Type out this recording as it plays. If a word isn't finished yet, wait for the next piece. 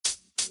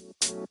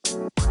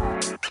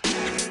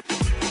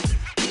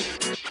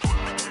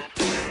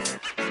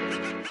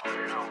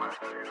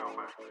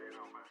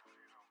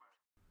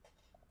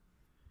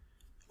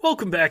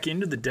Welcome back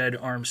into the Dead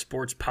Arm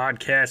Sports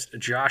Podcast.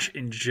 Josh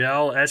and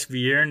Gel, S.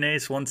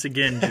 Viernes once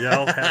again.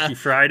 Gel, happy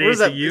Friday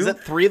to you. Is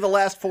that 3 of the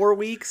last 4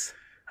 weeks?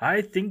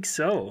 I think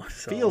so.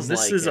 Feels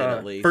this like is it,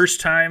 at least.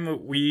 First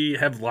time we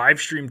have live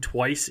streamed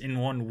twice in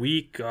 1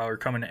 week. We're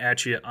coming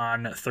at you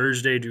on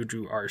Thursday due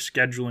to our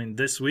scheduling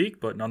this week,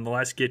 but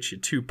nonetheless, get you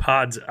 2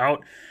 pods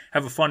out.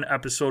 Have a fun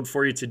episode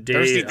for you today.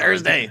 Thirsty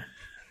Thursday.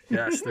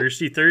 Yes,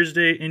 Thirsty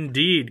Thursday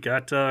indeed.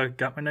 Got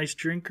my nice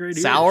drink right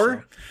here.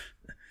 Sour?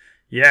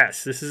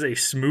 Yes, this is a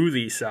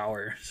smoothie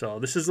sour. So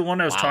this is the one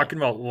I was talking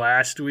about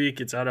last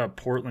week. It's out of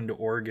Portland,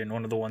 Oregon.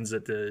 One of the ones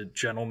that the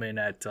gentleman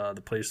at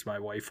the place my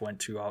wife went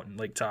to out in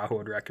Lake Tahoe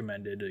had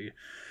recommended. A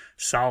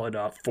solid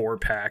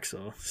 4-pack,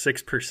 so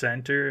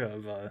 6%er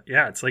of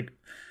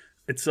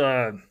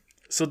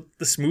so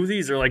the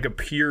smoothies are like a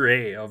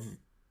puree of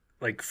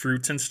like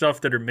fruits and stuff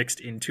that are mixed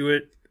into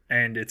it,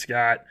 and it's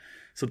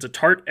a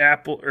tart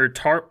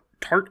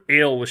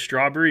ale with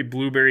strawberry,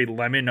 blueberry,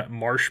 lemon,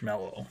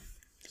 marshmallow.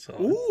 So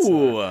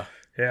ooh,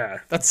 yeah,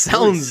 that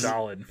sounds really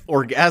solid,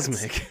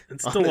 orgasmic.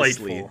 It's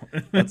delightful.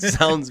 That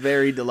sounds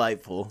very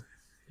delightful.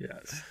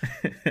 Yes.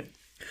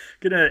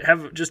 Gonna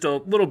have just a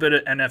little bit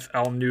of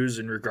NFL news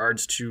in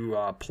regards to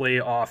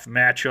playoff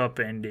matchup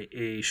and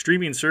a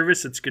streaming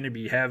service that's going to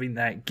be having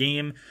that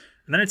game.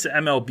 And then it's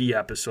an MLB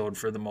episode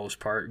for the most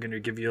part. Going to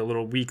give you a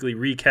little weekly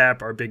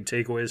recap, our big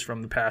takeaways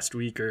from the past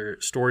week or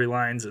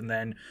storylines, and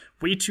then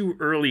way too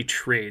early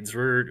trades.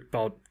 We're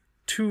about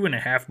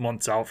 2.5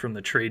 months out from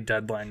the trade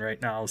deadline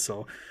right now,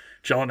 so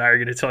Jill and I are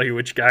going to tell you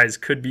which guys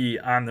could be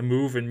on the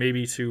move and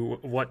maybe to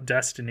what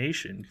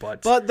destination.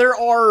 But there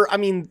are,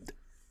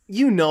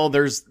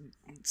 there's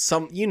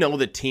some,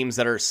 the teams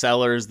that are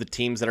sellers, the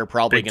teams that are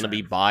probably going to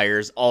be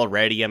buyers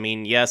already. I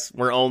mean, yes,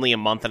 we're only a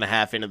month and a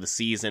half into the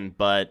season,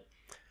 but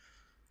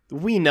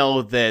we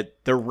know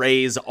that the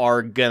Rays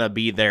are going to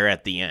be there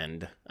at the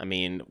end. I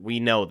mean, we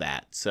know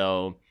that.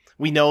 So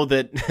we know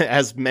that,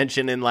 as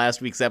mentioned in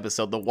last week's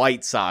episode, the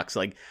White Sox,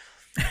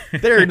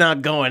 they're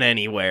not going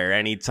anywhere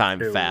anytime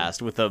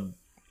fast.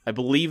 I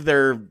believe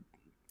they've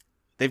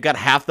got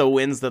half the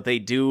wins that they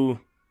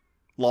do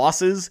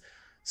losses.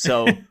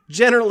 So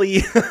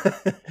generally,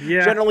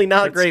 generally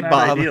not great,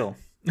 Bob. Ideal.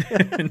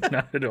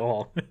 Not at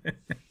all.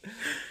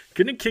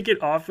 Gonna kick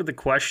it off with a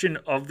question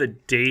of the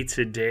day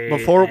today.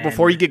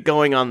 Before you get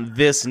going on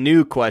this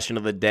new question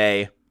of the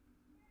day.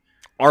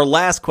 Our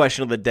last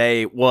question of the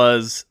day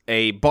was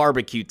a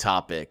barbecue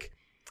topic,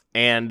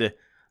 and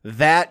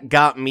that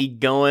got me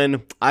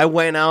going. I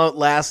went out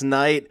last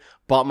night,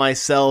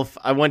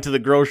 I went to the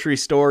grocery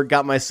store,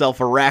 got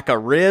myself a rack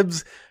of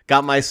ribs,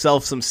 got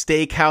myself some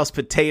steakhouse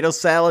potato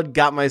salad,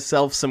 got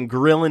myself some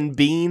grilling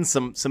beans,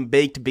 some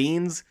baked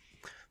beans.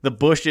 The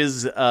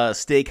Bush's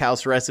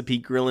steakhouse recipe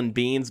grilling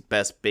beans,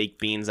 best baked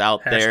beans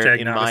out there,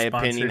 in my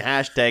opinion.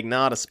 Hashtag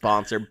not a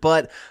sponsor,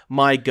 but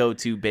my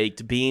go-to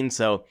baked bean,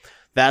 so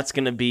that's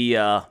going to be,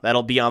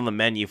 that'll be on the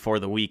menu for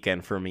the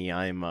weekend for me.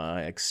 I'm,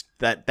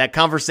 that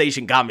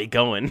conversation got me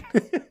going.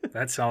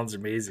 That sounds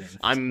amazing.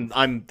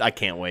 I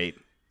can't wait.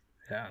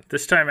 Yeah.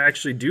 This time I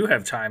actually do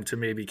have time to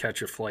maybe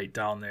catch a flight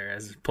down there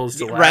as opposed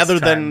to last rather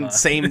time, than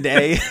same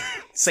day,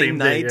 same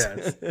night.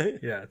 Day,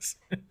 yes.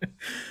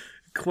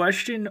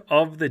 Question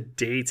of the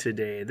day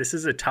today. This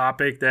is a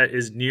topic that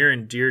is near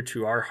and dear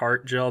to our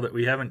heart, Jill, that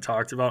we haven't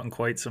talked about in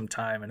quite some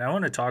time. And I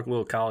want to talk a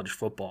little college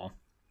football.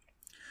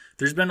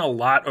 There's been a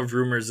lot of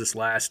rumors this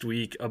last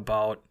week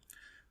about,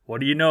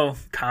 what do you know,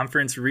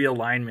 conference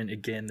realignment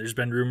again. There's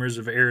been rumors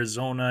of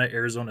Arizona,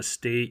 Arizona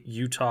State,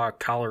 Utah,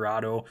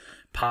 Colorado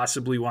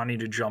possibly wanting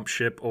to jump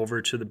ship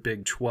over to the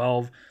Big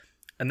 12.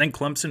 And then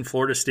Clemson,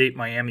 Florida State,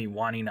 Miami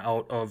wanting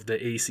out of the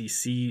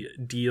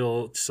ACC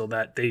deal so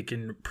that they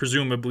can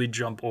presumably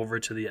jump over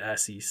to the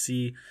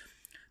SEC.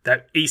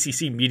 That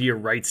ACC media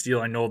rights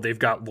deal, I know they've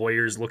got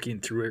lawyers looking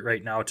through it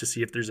right now to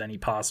see if there's any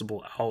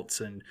possible outs,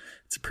 and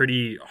it's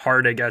pretty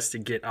hard, I guess, to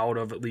get out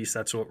of. At least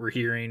that's what we're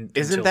hearing.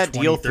 Isn't that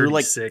deal through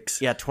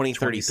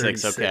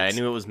 2036? Okay, I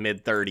knew it was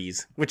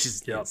mid-30s, which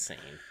is insane.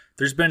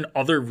 There's been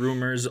other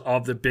rumors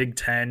of the Big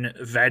Ten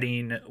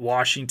vetting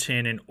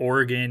Washington and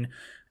Oregon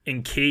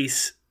in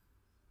case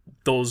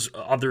those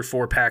other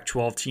 4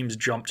 Pac-12 teams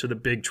jump to the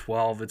Big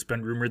 12. It's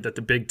been rumored that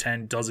the Big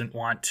Ten doesn't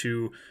want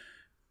to,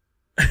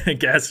 I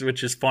guess,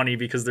 which is funny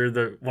because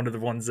they're one of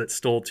the ones that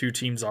stole 2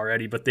 teams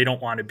already, but they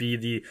don't want to be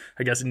the,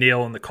 I guess,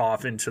 nail in the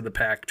coffin to the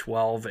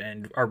Pac-12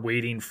 and are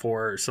waiting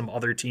for some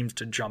other teams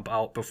to jump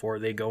out before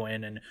they go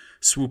in and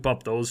swoop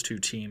up those 2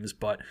 teams.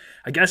 But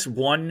I guess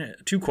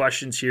 2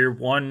 questions here.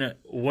 One,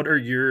 what are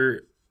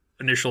your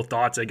initial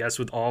thoughts, I guess,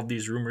 with all of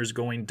these rumors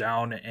going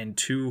down? And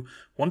 2,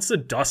 once the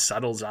dust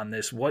settles on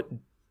this, what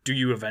do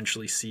you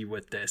eventually see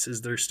with this?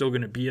 Is there still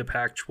going to be a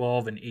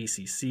Pac-12 and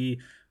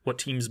ACC? What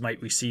teams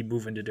might we see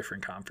move into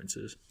different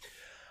conferences?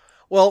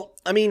 Well,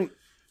 I mean,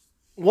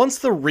 once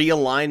the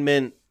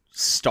realignment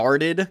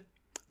started,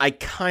 I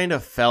kind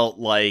of felt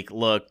like,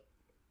 look,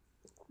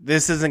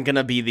 this isn't going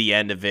to be the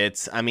end of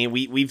it. I mean,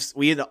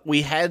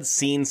 we had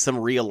seen some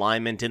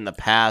realignment in the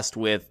past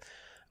with,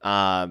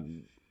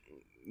 kind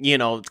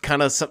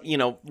of some,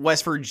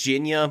 West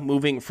Virginia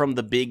moving from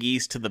the Big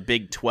East to the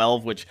Big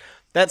 12, which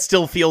that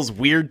still feels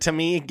weird to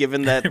me,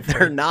 given that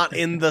they're not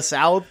in the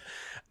South.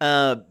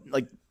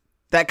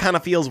 That kind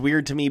of feels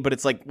weird to me, but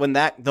it's like when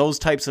those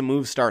types of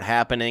moves start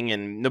happening,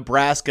 and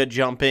Nebraska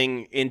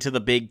jumping into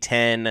the Big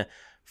 10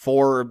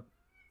 for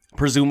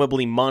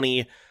presumably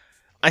money.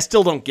 I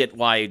still don't get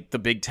why the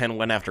Big Ten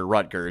went after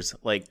Rutgers.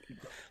 Like,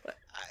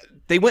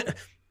 they went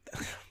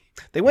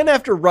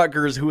after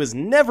Rutgers, who has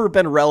never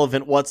been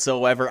relevant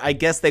whatsoever. I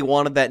guess they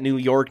wanted that New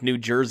York, New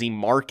Jersey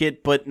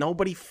market, but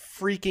nobody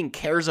freaking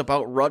cares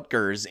about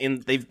Rutgers.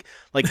 And they've,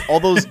 like, all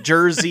those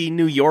Jersey,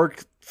 New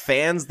York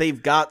fans,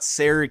 they've got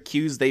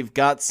Syracuse, they've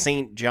got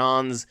St.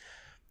 John's,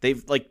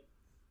 they've, like,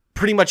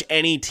 pretty much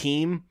any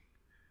team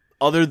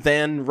other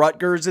than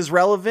Rutgers is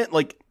relevant.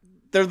 Like,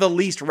 they're the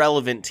least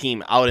relevant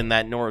team out in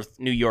that North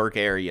New York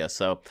area.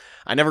 So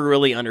I never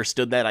really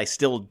understood that. I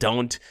still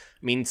don't.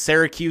 I mean,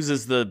 Syracuse and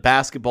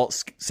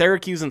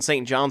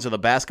St. John's are the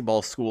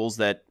basketball schools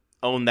that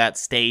own that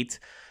state.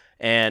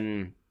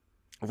 And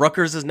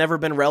Rutgers has never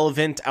been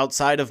relevant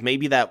outside of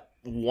maybe that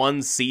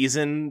one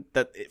season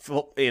that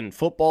in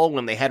football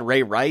when they had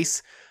Ray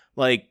Rice.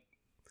 Like,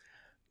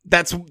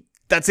 that's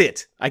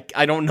it.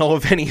 I don't know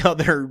of any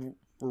other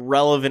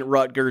relevant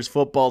Rutgers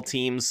football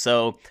teams,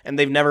 and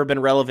they've never been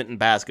relevant in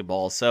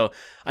basketball, so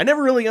I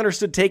never really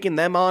understood taking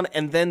them on.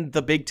 And then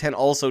the Big Ten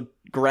also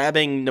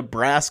grabbing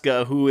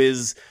Nebraska, who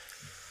is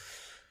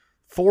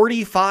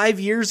 45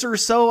 years or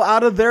so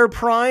out of their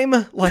prime.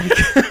 Like,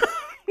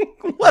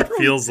 what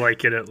feels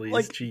like it, at least.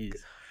 Like, jeez.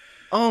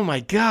 Oh my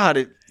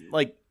god!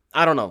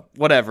 I don't know.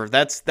 Whatever.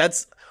 That's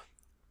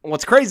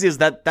what's crazy is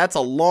that's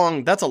a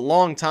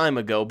long time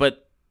ago.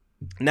 But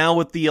now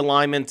with the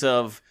alignment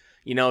of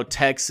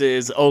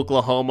Texas,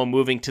 Oklahoma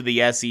moving to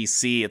the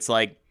SEC, it's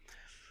like,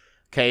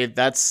 okay,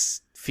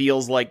 that's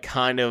feels like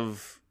kind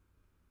of,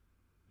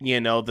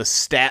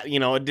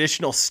 the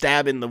additional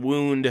stab in the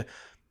wound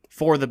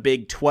for the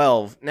Big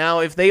 12. Now,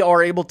 if they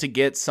are able to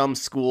get some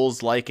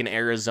schools like in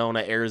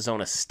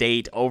Arizona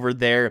State over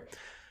there,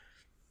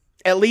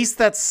 at least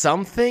that's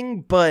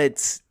something,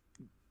 but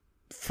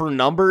for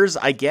numbers,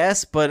 I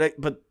guess, but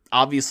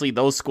obviously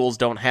those schools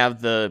don't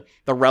have the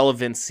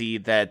relevancy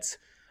that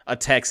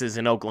Texas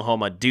and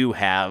Oklahoma do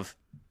have.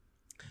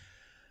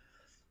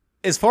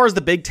 As far as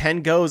the Big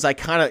Ten goes, I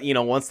kind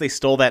of, once they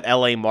stole that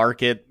LA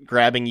market,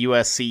 grabbing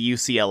USC,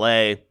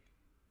 UCLA,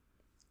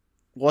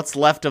 what's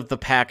left of the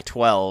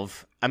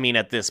Pac-12? I mean,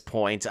 at this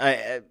point,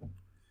 I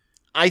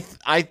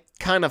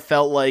kind of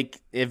felt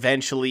like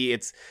eventually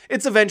it's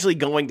eventually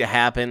going to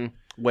happen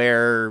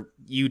where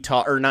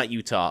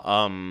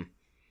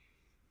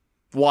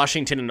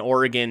Washington and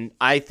Oregon,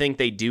 I think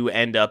they do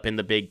end up in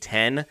the Big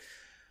Ten.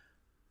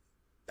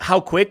 How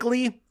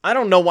quickly? I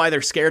don't know why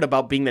they're scared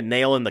about being the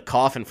nail in the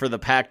coffin for the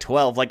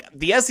Pac-12. Like,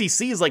 the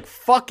SEC is like,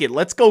 fuck it,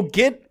 let's go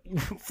get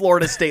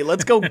Florida State.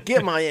 Let's go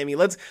get Miami.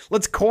 Let's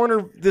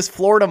corner this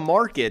Florida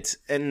market.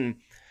 And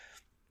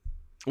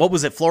what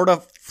was it?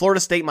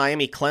 Florida State,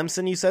 Miami,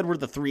 Clemson, you said, were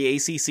the 3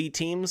 ACC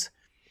teams?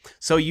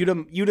 So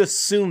you'd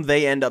assume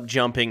they end up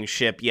jumping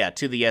ship,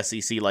 to the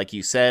SEC, like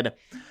you said.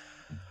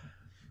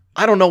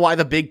 I don't know why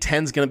the Big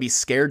Ten's going to be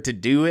scared to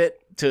do it.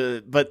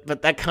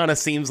 But that kind of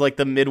seems like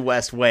the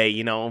Midwest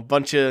way,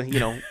 bunch of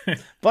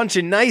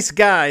nice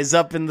guys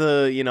up in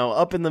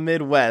the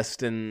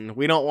Midwest, and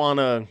we don't want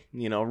to,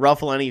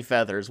 ruffle any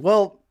feathers.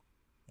 Well,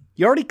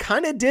 you already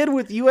kind of did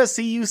with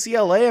USC,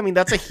 UCLA. I mean,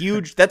 that's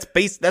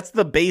that's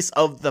the base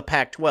of the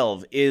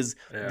Pac-12 is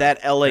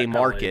that LA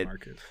market.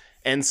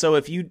 And so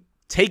if you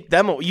take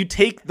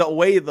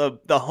away the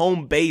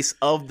home base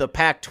of the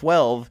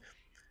Pac-12,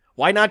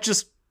 why not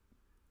just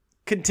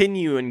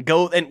continue and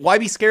go, and why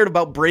be scared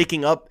about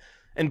breaking up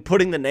and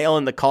putting the nail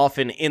in the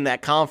coffin in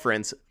that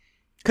conference?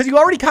 Because you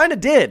already kind of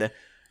did.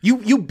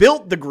 You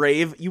built the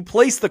grave, you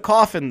placed the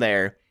coffin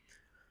there.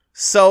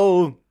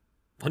 So,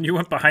 and you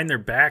went behind their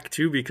back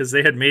too, because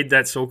they had made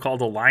that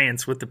so-called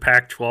alliance with the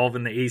Pac-12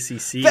 and the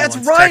ACC. That's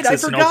once right.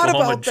 Texas I forgot and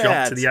Oklahoma about jumped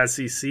that. to the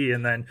SEC,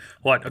 and then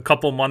a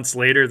couple months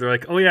later, they're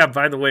like, "Oh yeah,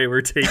 by the way,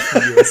 we're taking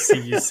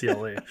USC,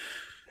 UCLA."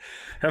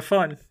 Have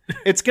fun.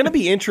 It's going to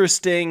be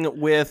interesting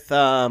with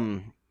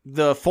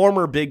the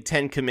former Big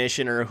Ten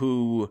commissioner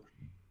who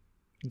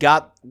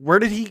got,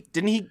 did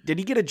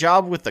he get a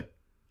job with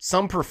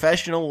some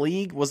professional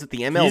league? Was it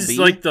the MLB? He's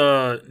like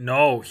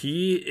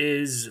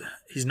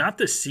he's not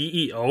the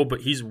CEO,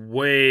 but he's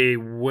way,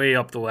 way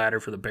up the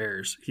ladder for the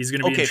Bears. He's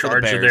going to be in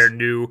charge of their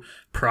new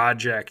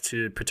project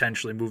to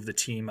potentially move the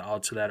team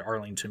out to that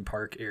Arlington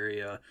Park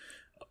area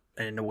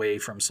and away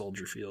from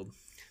Soldier Field.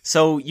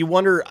 So you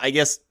wonder, I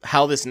guess,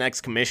 how this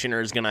next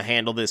commissioner is going to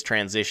handle this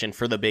transition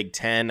for the Big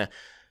Ten.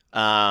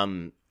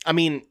 I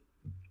mean,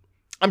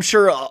 I'm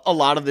sure a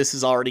lot of this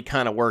is already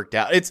kind of worked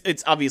out.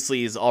 It's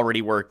obviously is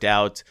already worked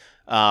out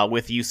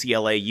with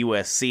UCLA,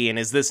 USC, and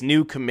is this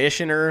new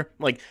commissioner,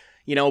 like,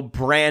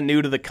 brand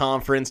new to the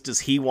conference. Does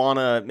he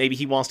maybe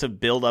he wants to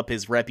build up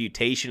his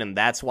reputation, and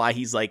that's why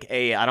he's like,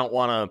 hey, I don't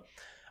want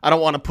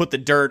to put the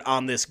dirt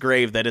on this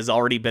grave that has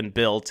already been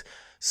built.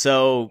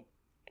 So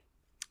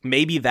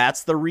maybe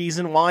that's the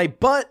reason why.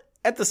 But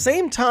at the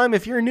same time,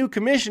 if you're a new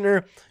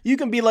commissioner, you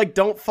can be like,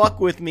 don't fuck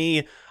with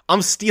me.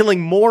 I'm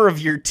stealing more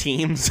of your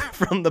teams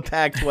from the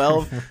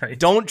Pac-12. Right.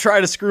 Don't try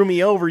to screw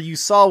me over. You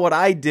saw what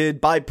I did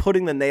by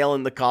putting the nail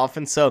in the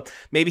coffin. So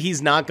maybe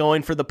he's not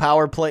going for the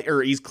power play,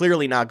 or he's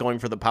clearly not going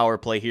for the power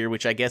play here,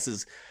 which I guess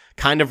is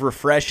kind of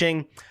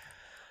refreshing.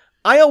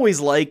 I always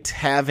liked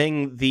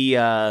having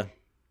the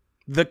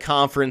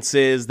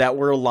conferences that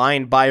were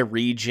aligned by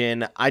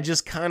region. I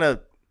just kind of,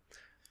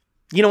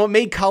 it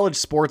made college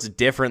sports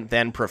different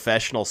than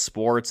professional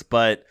sports,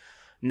 but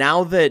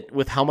now that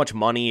with how much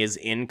money is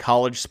in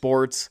college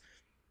sports,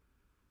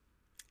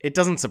 it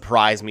doesn't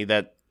surprise me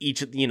that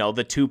each,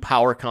 the two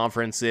power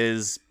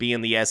conferences,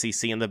 being the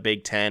SEC and the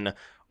Big Ten,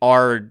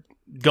 are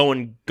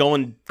going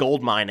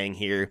gold mining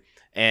here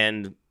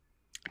and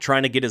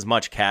trying to get as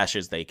much cash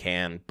as they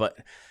can. But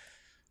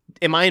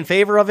am I in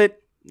favor of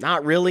it?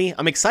 Not really.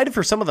 I'm excited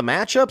for some of the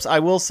matchups, I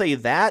will say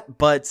that,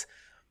 but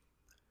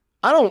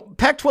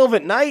Pac-12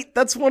 at night,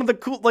 that's one of the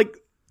cool,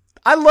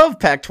 I love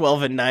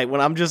Pac-12 at night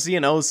when I'm just,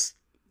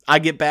 I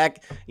get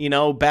back,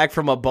 back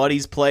from a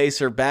buddy's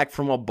place or back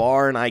from a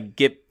bar, and I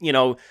get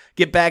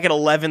back at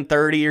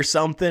 11:30 or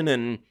something,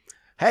 and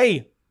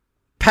hey,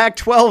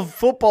 Pac-12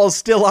 football's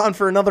still on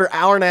for another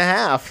hour and a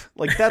half.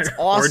 That's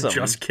awesome. Or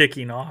just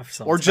kicking off.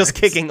 Sometimes. Or just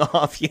kicking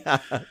off, yeah.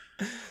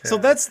 So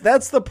that's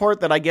the part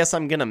that I guess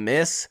I'm gonna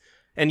miss.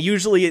 And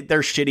usually they're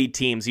shitty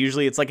teams.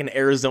 Usually it's like an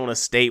Arizona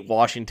State,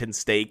 Washington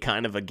State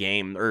kind of a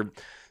game or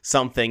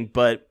something,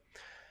 but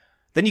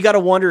then you got to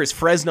wonder, is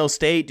Fresno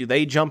State, do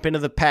they jump into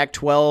the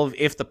Pac-12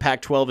 if the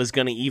Pac-12 is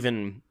going to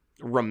even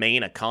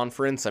remain a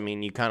conference? I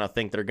mean, you kind of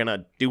think they're going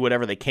to do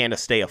whatever they can to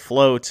stay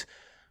afloat,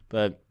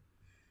 but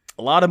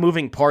a lot of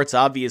moving parts,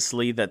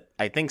 obviously, that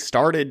I think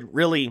started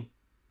really,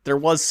 there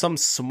was some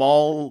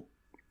small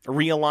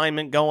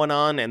realignment going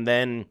on, and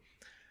then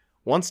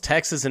once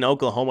Texas and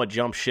Oklahoma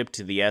jump ship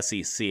to the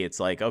SEC, it's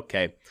like,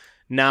 okay,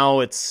 now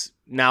it's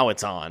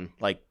on,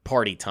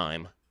 party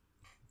time.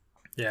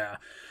 Yeah.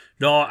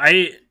 No,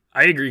 I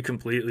agree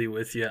completely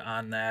with you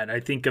on that. I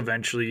think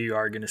eventually you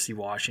are going to see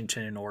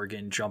Washington and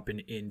Oregon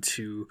jumping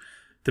into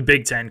the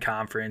Big Ten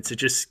Conference. It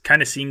just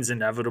kind of seems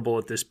inevitable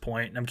at this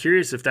point. And I'm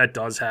curious if that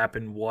does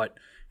happen, what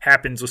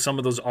happens with some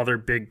of those other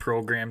big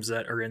programs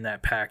that are in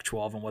that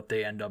Pac-12 and what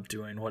they end up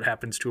doing. What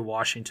happens to a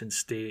Washington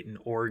State, an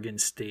Oregon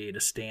State,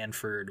 a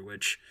Stanford,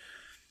 which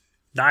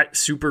not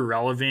super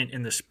relevant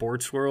in the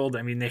sports world.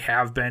 I mean, they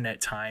have been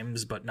at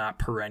times, but not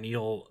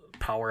perennial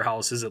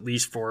powerhouses, at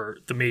least for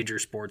the major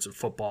sports of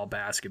football,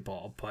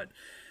 basketball. But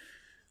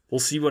we'll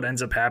see what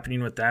ends up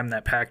happening with them.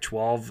 That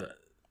Pac-12,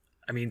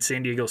 I mean,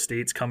 San Diego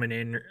State's coming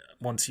in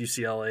once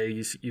UCLA,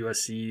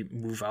 USC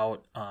move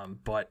out.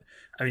 But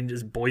I mean,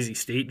 does Boise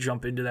State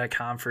jump into that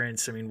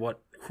conference? I mean,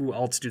 who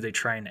else do they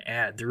try and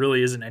add? There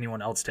really isn't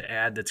anyone else to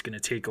add that's going to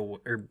take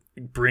or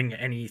bring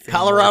anything.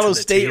 Colorado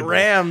State table.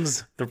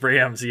 Rams. The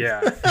Rams, yeah.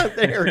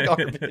 They're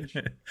garbage.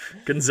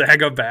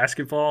 Gonzaga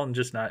basketball and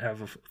just not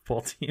have a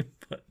football team.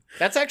 But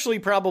that's actually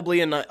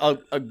probably a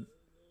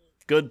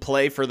good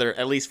play for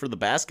at least for the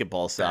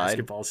basketball side.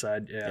 Basketball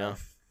side, yeah.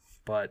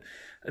 But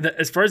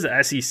as far as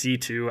the SEC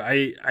too,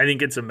 I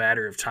think it's a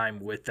matter of time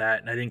with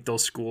that. And I think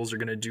those schools are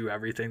going to do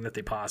everything that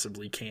they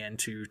possibly can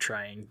to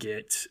try and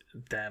get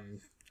them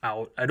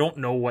out. I don't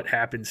know what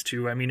happens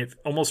too. I mean, it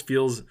almost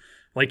feels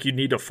like you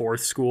need a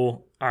fourth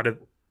school out of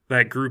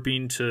that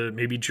grouping to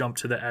maybe jump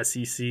to the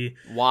SEC.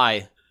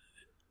 Why?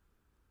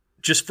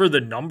 Just for the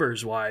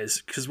numbers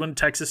wise, because when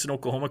Texas and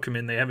Oklahoma come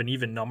in, they have an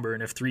even number,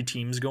 and if 3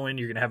 teams go in,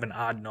 you're going to have an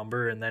odd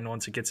number, and then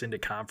once it gets into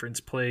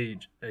conference play,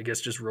 I guess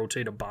just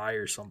rotate a bye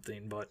or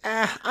something. But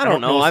I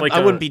don't know.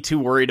 I wouldn't be too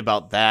worried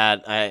about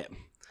that.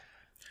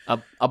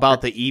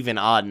 About the even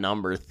odd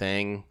number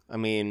thing. I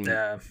mean,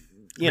 yeah.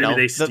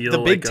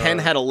 The Big Ten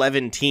had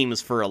 11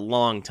 teams for a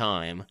long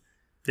time.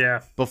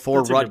 Yeah.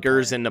 Before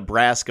Rutgers and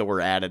Nebraska were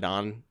added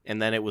on,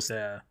 and then it was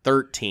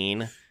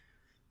 13.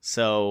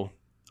 So,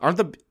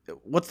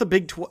 what's the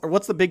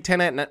Big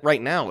Ten at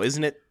right now?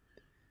 Isn't it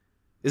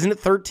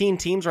 13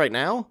 teams right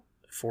now?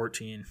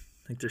 14.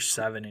 I think there's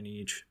 7 in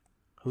each.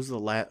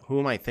 Who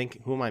am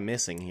I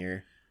missing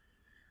here?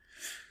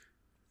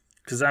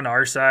 Because on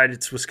our side,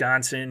 it's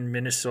Wisconsin,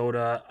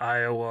 Minnesota,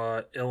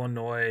 Iowa,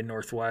 Illinois,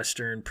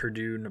 Northwestern,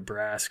 Purdue,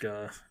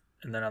 Nebraska.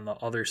 And then on the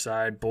other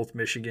side, both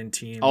Michigan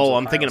teams. Oh,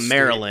 I'm thinking of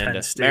Maryland.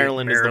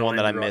 Maryland is the one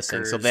that I'm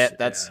missing. So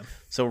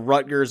so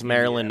Rutgers,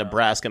 Maryland,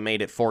 Nebraska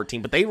made it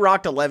 14. But they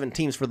rocked 11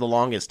 teams for the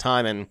longest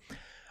time, and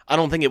I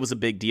don't think it was a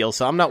big deal.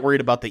 So I'm not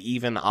worried about the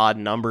even odd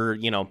number.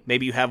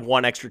 Maybe you have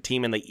one extra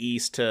team in the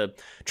East to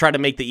try to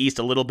make the East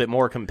a little bit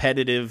more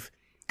competitive.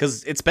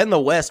 Because it's been the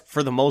West,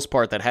 for the most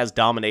part, that has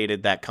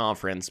dominated that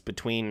conference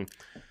between,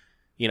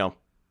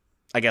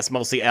 I guess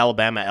mostly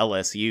Alabama,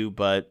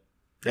 LSU,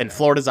 and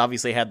Florida's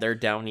obviously had their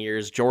down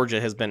years.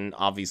 Georgia has been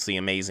obviously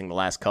amazing the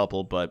last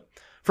couple, but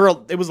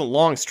it was a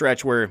long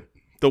stretch where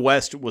the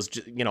West was,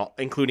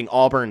 including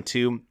Auburn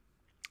too.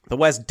 The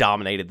West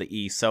dominated the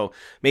East. So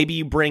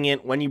maybe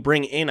when you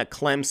bring in a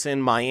Clemson,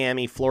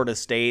 Miami, Florida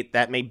State,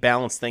 that may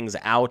balance things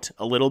out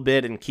a little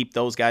bit and keep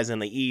those guys in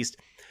the East.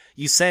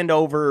 You send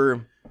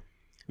over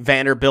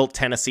Vanderbilt,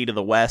 Tennessee to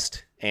the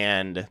West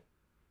and,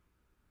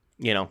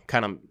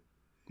 kind of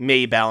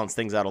may balance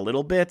things out a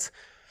little bit.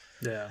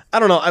 Yeah. I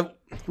don't know.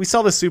 We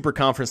saw the super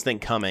conference thing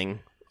coming.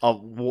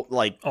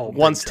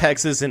 Once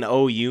Texas and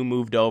OU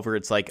moved over,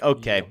 it's like,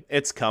 okay,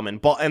 it's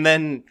coming. And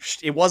then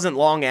it wasn't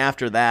long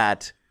after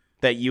that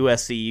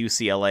USC,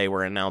 UCLA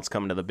were announced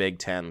coming to the Big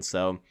Ten.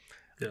 So,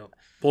 yeah.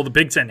 Well, the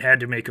Big Ten had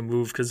to make a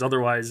move because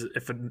otherwise,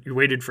 if you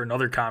waited for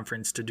another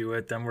conference to do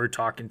it, then we're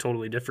talking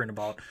totally different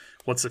about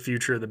what's the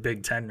future of the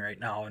Big Ten right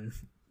now, and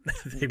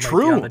they might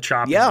be on the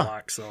chopping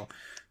block. So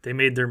they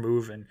made their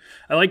move, and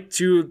I like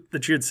too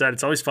that you had said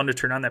it's always fun to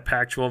turn on that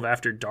Pac-12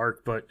 after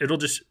dark, but it'll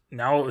just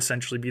now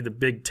essentially be the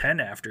Big Ten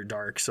after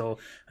dark. So,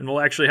 and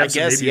we'll actually have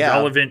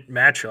relevant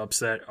matchups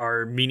that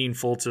are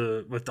meaningful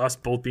with us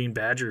both being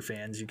Badger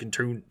fans. You can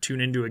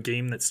tune into a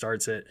game that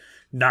starts at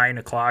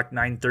 9:00,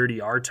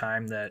 9:30 our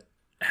time that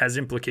has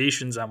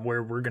implications on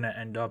where we're going to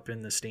end up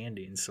in the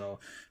standings. So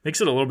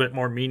makes it a little bit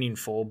more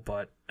meaningful,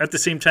 but at the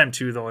same time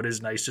too, though, it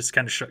is nice just to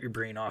kind of shut your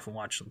brain off and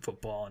watch some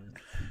football and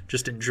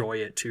just enjoy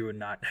it too, and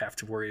not have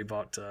to worry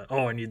about,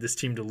 I need this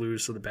team to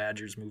lose so the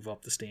Badgers move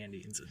up the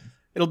standings.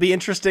 It'll be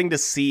interesting to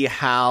see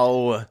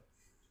how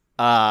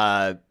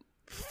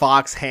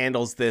Fox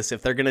handles this.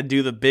 If they're going to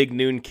do the big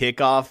noon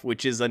kickoff,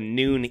 which is a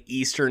noon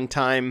Eastern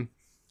time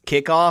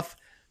kickoff,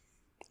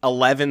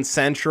 11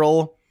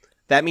 Central,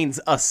 that means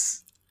a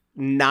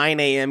 9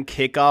 a.m.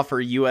 kickoff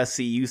for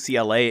USC,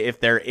 UCLA.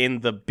 If they're in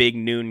the big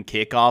noon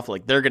kickoff,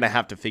 like they're going to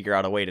have to figure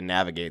out a way to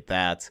navigate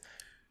that.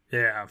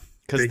 Yeah.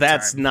 Because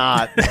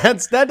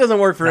that doesn't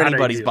work for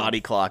anybody's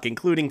body clock,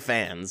 including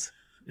fans.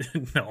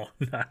 No,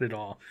 not at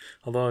all.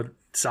 Although,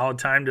 solid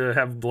time to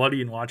have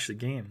bloody and watch the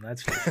game.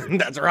 That's for sure.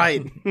 That's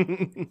right.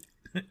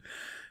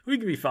 We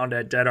can be found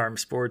at Dead Arm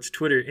Sports,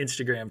 Twitter,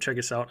 Instagram. Check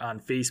us out on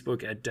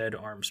Facebook at Dead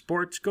Arm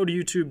Sports. Go to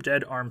YouTube,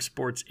 Dead Arm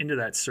Sports, into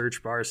that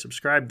search bar.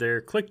 Subscribe there.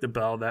 Click the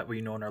bell. That way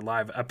you know when our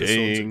live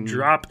episodes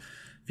drop.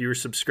 If you were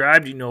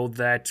subscribed, you know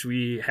that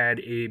we had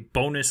a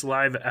bonus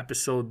live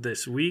episode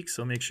this week.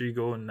 So make sure you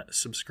go and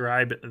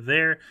subscribe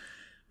there.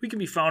 We can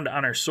be found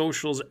on our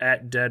socials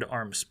at Dead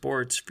Arm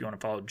Sports. If you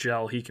want to follow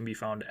Gel, he can be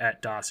found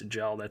at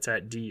DasGel. That's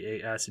at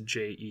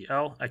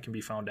DASJEL. I can be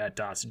found at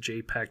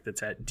DasJPEC.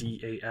 That's at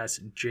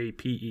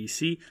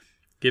DASJPEC.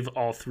 Give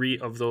all three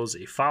of those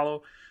a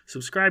follow.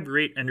 Subscribe,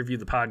 rate, and review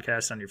the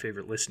podcast on your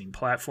favorite listening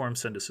platform.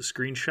 Send us a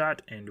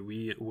screenshot, and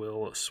we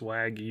will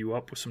swag you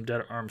up with some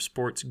Dead Arm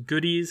Sports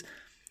goodies.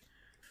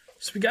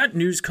 So we got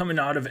news coming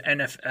out of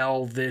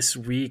NFL this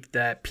week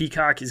that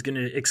Peacock is going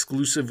to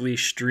exclusively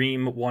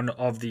stream one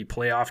of the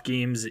playoff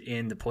games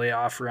in the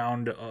playoff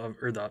round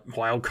or the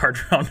wild card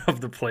round of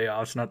the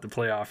playoffs, not the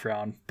playoff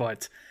round.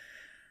 But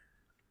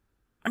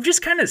I'm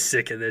just kind of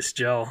sick of this,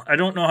 Joe. I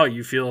don't know how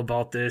you feel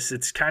about this.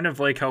 It's kind of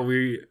like how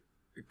we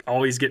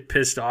always get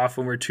pissed off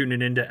when we're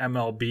tuning into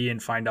MLB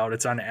and find out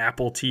it's on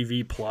Apple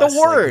TV Plus. The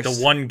worst. Like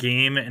the one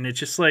game, and it's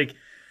just like,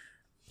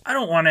 I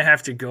don't want to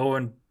have to go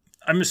and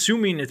I'm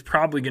assuming it's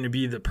probably going to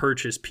be the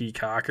purchase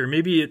Peacock, or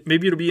maybe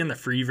it'll be in the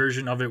free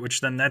version of it, which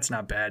then that's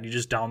not bad. You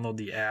just download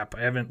the app.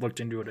 I haven't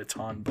looked into it a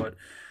ton, but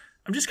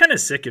I'm just kind of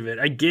sick of it.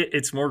 I get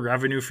it's more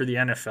revenue for the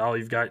NFL.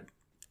 You've got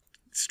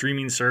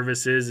streaming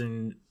services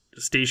and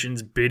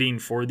stations bidding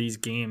for these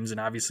games, and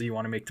obviously you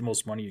want to make the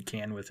most money you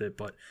can with it,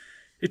 but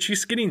it's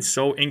just getting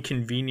so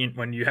inconvenient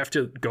when you have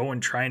to go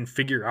and try and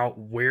figure out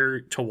where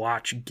to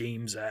watch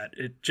games at.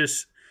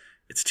 It's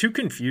too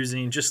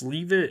confusing. Just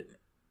leave it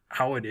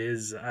how it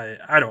is.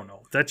 I don't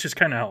know. That's just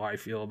kind of how I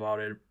feel about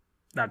it.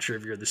 Not sure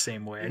if you're the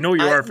same way. I know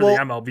you are for the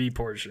MLB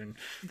portion.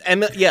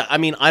 And yeah, I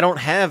mean, I don't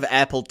have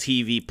Apple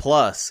TV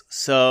Plus,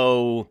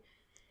 so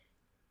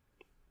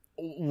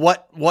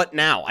what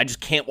now? I just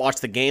can't watch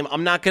the game.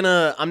 I'm not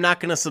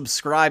gonna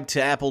subscribe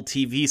to Apple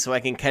TV so I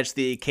can catch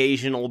the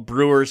occasional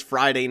Brewers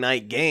Friday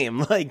night game.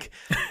 Like,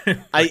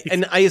 right.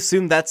 I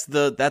assume that's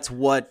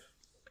what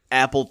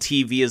Apple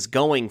TV is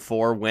going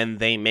for when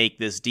they make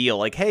this deal.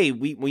 Like, hey,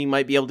 we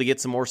might be able to get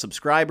some more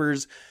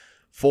subscribers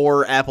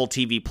for Apple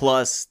TV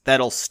Plus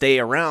that'll stay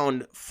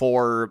around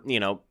for,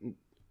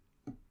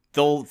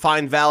 they'll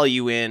find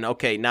value in,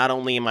 okay, not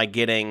only am I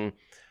getting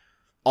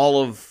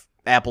all of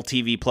Apple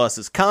TV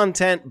Plus's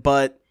content,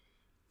 but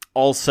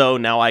also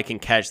now I can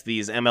catch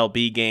these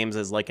MLB games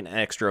as like an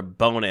extra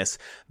bonus.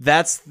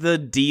 That's the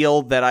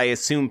deal that I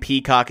assume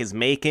Peacock is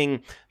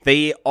making.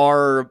 They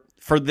are...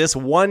 For this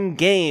one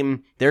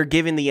game, they're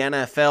giving the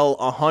NFL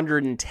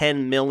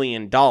 $110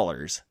 million.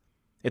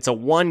 It's a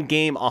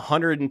one-game,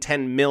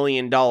 $110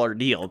 million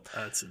deal.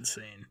 That's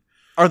insane.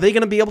 Are they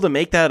going to be able to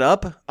make that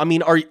up? I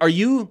mean, are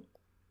you...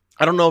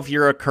 I don't know if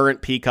you're a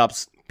current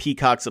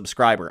Peacock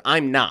subscriber.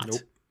 I'm not.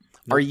 Nope.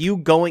 Are you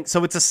going...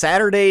 So it's a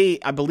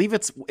Saturday... I believe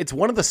it's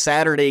one of the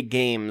Saturday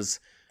games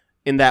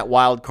in that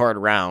wild card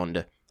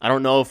round. I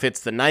don't know if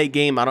it's the night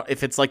game.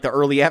 If it's like the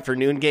early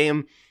afternoon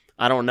game.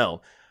 I don't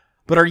know.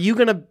 But are you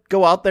going to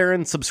go out there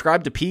and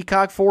subscribe to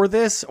Peacock for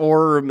this?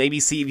 Or maybe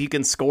see if you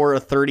can score a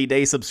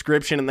 30-day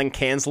subscription and then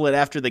cancel it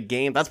after the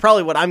game? That's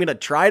probably what I'm going to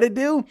try to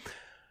do.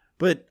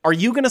 But are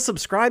you going to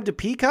subscribe to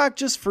Peacock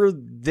just for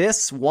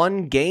this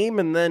one game?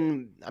 And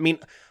then, I mean,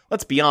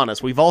 let's be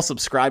honest. We've all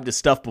subscribed to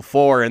stuff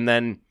before and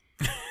then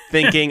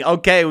thinking,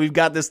 okay, we've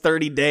got this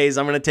 30 days.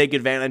 I'm going to take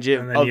advantage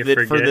of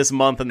it for this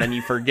month. And then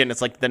you forget. And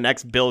it's like the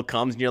next bill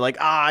comes and you're like,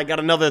 I got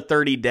another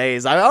 30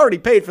 days. I already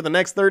paid for the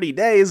next 30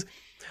 days.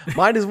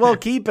 Might as well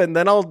keep it. And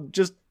then I'll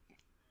just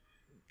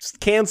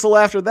cancel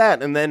after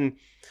that. And then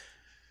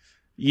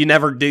you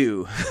never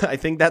do. I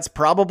think that's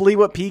probably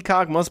what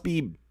Peacock must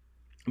be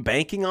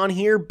banking on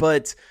here.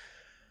 But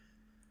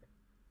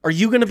are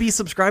you going to be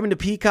subscribing to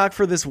Peacock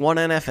for this one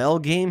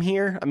NFL game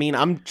here? I mean,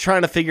 I'm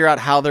trying to figure out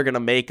how they're going to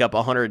make up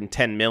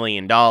 $110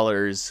 million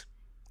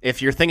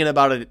if you're thinking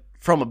about it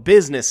from a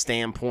business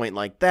standpoint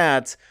like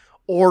that.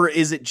 Or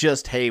is it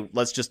just, hey,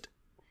 let's just,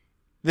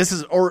 this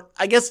is, or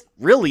I guess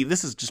really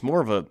this is just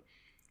more of a,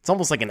 it's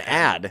almost like an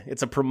ad.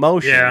 It's a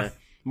promotion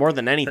more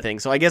than anything.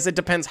 So I guess it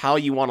depends how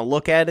you want to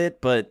look at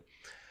it, but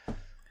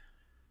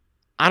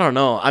I don't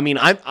know. I mean,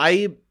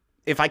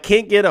 if I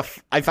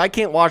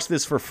can't watch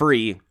this for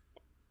free,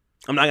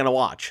 I'm not going to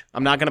watch.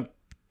 I'm not going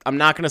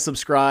to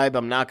subscribe.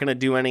 I'm not going to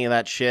do any of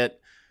that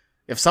shit.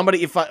 If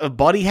a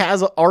buddy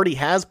already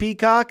has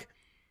Peacock,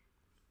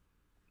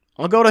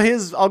 I'll go to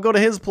his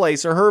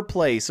place or her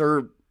place,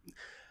 or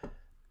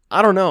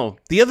I don't know.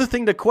 The other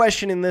thing to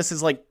question in this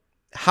is like,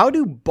 how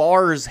do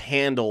bars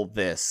handle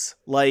this?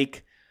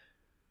 Like,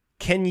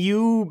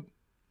 how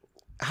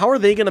are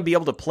they going to be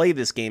able to play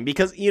this game?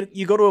 Because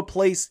you go to a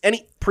place,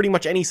 pretty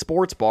much any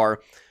sports bar,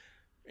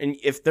 and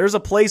if there's a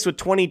place with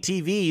 20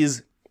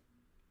 TVs,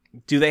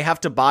 do they have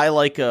to buy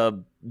like a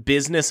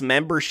business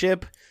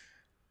membership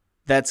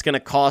that's going to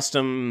cost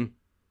them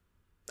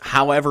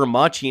however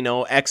much,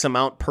 X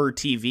amount per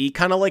TV?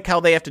 Kind of like how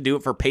they have to do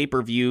it for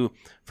pay-per-view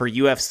for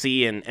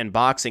UFC and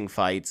boxing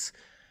fights.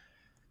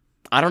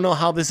 I don't know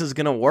how this is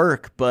going to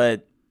work,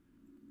 but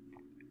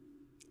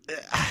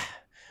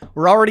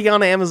we're already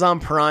on Amazon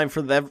Prime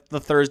for the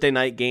Thursday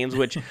night games,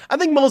 which I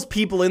think most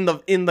people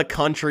in the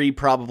country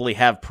probably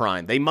have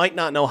Prime. They might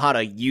not know how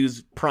to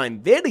use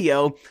Prime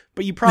Video,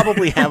 but you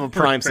probably have a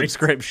Prime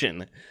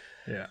subscription.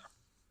 Yeah.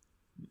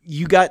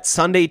 You got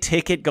Sunday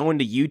Ticket going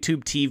to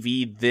YouTube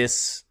TV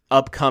this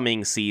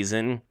upcoming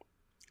season.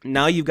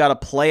 Now you've got a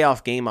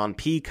playoff game on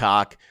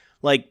Peacock.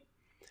 Like,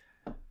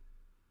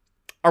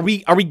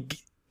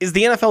 is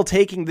the NFL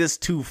taking this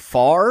too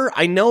far?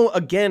 I know,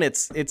 again,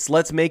 it's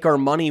let's make our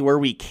money where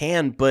we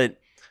can, but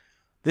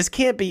this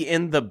can't be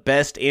in the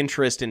best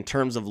interest in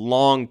terms of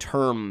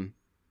long-term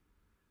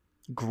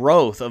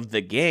growth of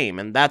the game.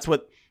 And that's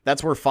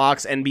where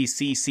Fox,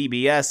 NBC,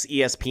 CBS,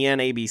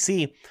 ESPN,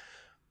 ABC,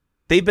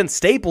 they've been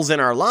staples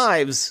in our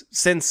lives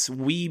since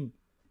we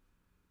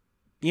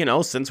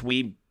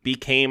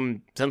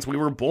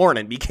were born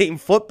and became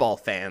football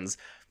fans.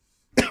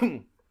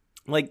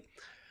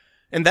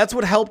 And that's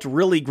what helped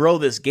really grow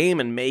this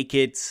game and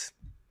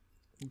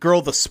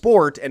grow the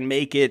sport and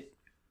make it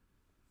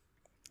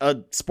a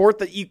sport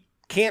that you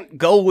can't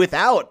go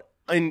without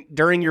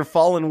during your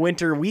fall and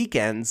winter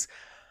weekends.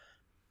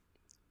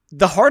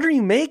 The harder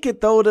you make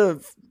it, though,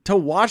 to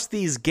watch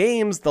these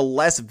games, the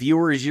less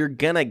viewers you're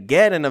gonna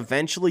get, and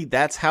eventually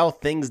that's how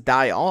things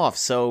die off.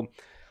 So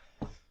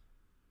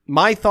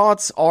my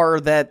thoughts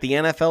are that the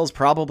NFL's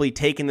probably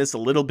taking this a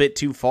little bit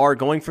too far,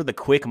 going for the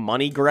quick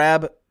money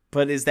grab.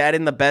 But is that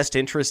in the best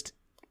interest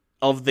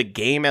of the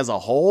game as a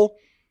whole?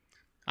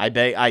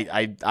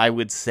 I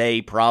would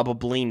say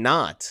probably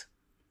not.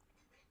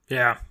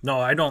 Yeah,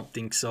 no, I don't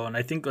think so. And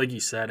I think, like you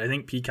said, I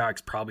think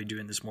Peacock's probably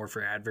doing this more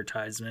for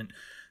advertisement.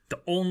 The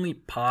only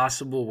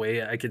possible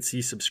way I could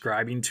see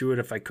subscribing to it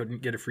if I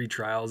couldn't get a free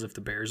trial is if the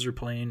Bears are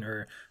playing,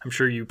 or I'm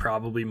sure you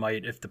probably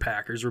might if the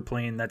Packers were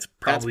playing. That's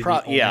probably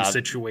the only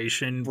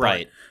situation.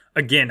 Right.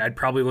 But again, I'd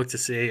probably look to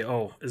say,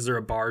 oh, is there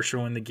a bar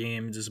showing the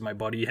game? Does my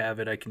buddy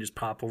have it? I can just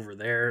pop over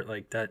there.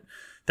 Like that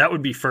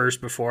would be first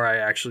before I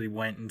actually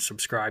went and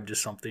subscribed to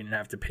something and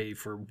have to pay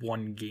for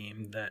one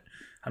game that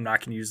I'm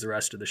not going to use the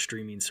rest of the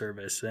streaming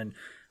service. And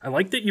I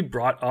like that you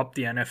brought up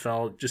the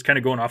NFL, just kind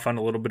of going off on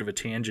a little bit of a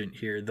tangent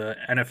here, the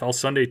NFL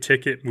Sunday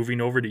Ticket moving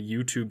over to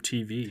YouTube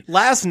TV.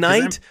 Last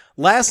night,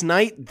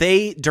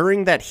 they,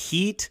 during that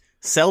Heat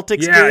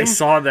Celtics game. Yeah, I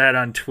saw that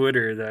on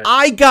Twitter. That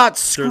I got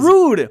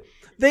screwed.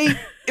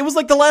 It was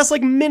like the last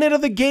minute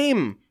of the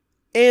game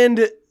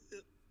and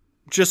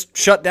just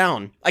shut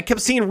down. I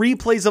kept seeing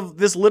replays of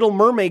this Little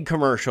Mermaid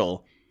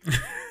commercial.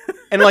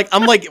 And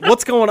I'm like,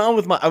 what's going on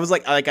with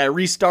I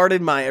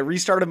restarted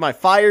my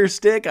Fire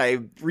Stick. I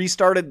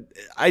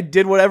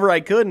did whatever I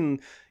could and,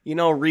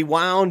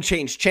 rewound,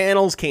 changed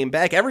channels, came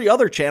back. Every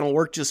other channel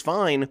worked just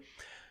fine.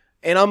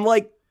 And I'm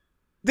like,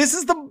 this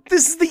is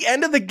the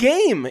end of the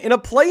game in a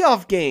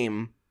playoff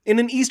game, in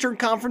an Eastern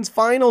Conference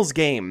Finals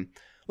game.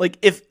 Like,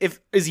 if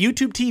is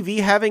YouTube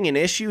TV having an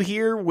issue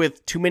here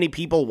with too many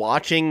people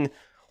watching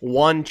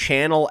one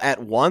channel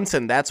at once,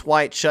 and that's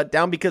why it shut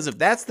down? Because if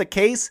that's the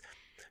case,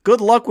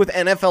 good luck with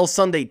NFL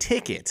Sunday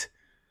Ticket.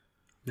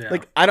 Yeah.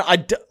 Like,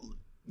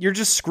 you're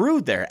just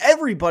screwed there.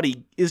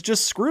 Everybody is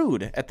just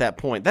screwed at that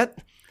point.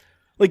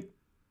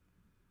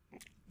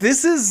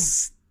 This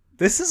is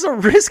a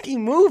risky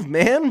move,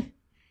 man.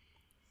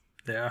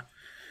 Yeah.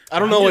 I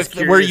don't know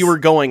where you were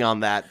going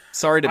on that.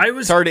 Sorry to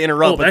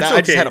interrupt, but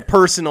I just had a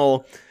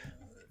personal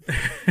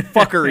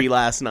fuckery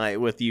last night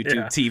with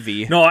YouTube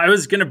TV. No, I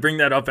was gonna bring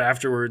that up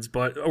afterwards,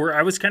 but where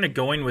I was kind of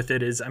going with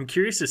it is I'm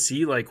curious to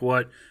see like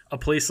what a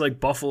place like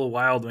Buffalo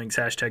Wild Wings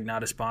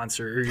 #not a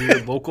sponsor or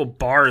your local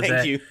bar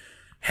that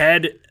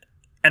had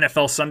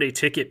NFL Sunday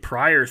Ticket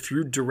prior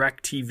through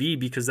DirecTV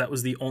because that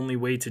was the only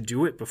way to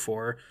do it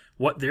before.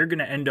 What they're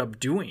gonna end up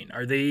doing?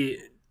 Are they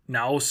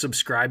now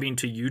subscribing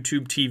to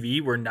YouTube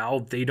TV where now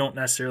they don't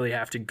necessarily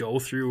have to go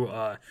through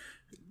a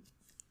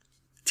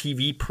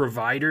TV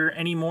provider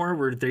anymore,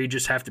 where they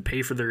just have to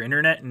pay for their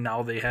internet and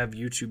now they have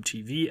YouTube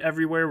TV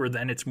everywhere, where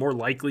then it's more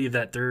likely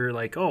that they're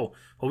like, oh,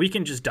 well, we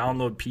can just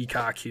download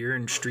Peacock here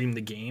and stream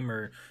the game,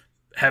 or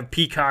have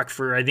Peacock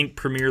for, I think,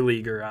 Premier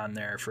League are on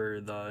there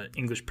for the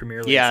English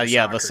Premier League.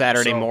 Yeah, the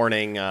Saturday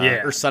morning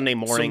or Sunday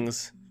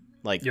mornings,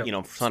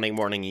 Sunday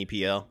morning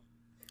EPL.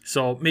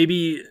 So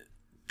maybe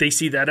they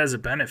see that as a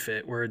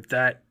benefit where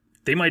that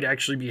they might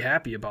actually be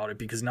happy about it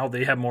because now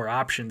they have more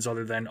options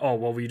other than, oh,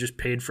 well, we just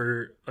paid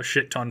for a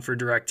shit ton for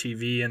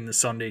DirecTV and the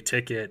Sunday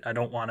Ticket. I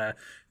don't want to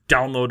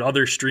download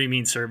other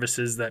streaming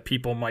services that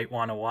people might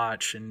want to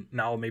watch. And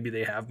now maybe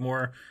they have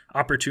more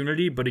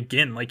opportunity. But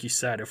again, like you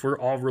said, if we're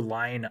all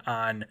relying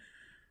on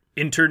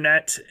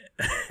internet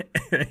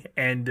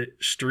and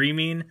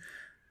streaming,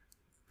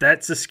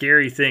 that's a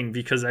scary thing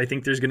because I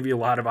think there's going to be a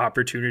lot of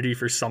opportunity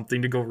for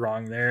something to go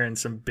wrong there and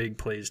some big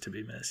plays to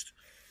be missed.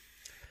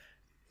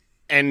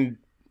 And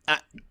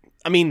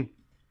I mean,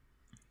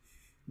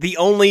 the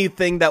only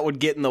thing that would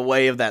get in the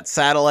way of that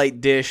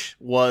satellite dish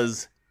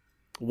was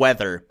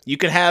weather. You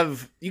could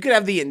have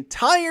the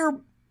entire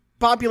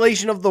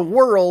population of the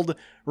world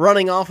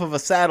running off of a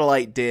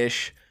satellite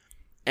dish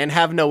and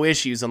have no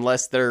issues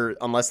unless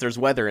there's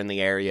weather in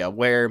the area,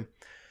 where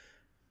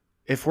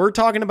if we're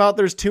talking about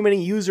there's too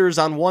many users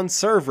on one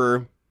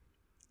server,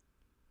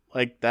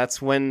 like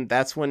that's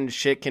when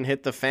shit can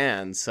hit the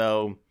fan.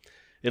 So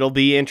it'll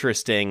be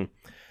interesting.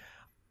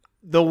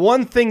 The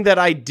one thing that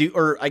I do,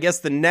 or I guess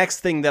the next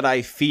thing that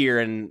I fear,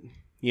 and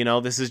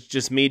this is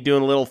just me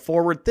doing a little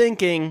forward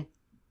thinking,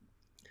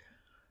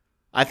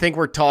 I think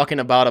we're talking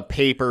about a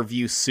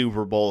pay-per-view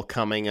Super Bowl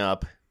coming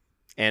up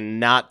and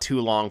not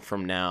too long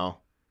from now.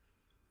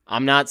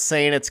 I'm not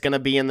saying it's going to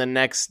be in the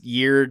next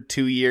year,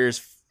 2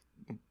 years,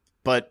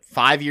 but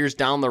 5 years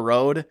down the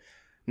road,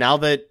 now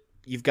that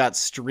you've got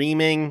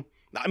streaming,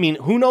 I mean,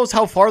 who knows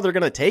how far they're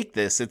going to take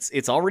this?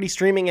 It's already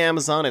streaming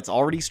Amazon. It's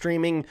already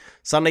streaming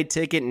Sunday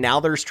Ticket.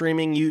 Now they're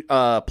streaming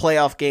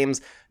playoff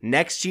games.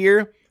 Next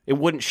year, it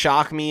wouldn't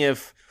shock me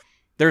if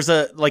there's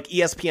a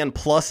ESPN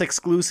Plus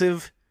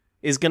exclusive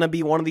is going to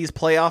be one of these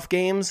playoff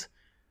games.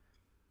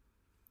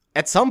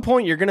 At some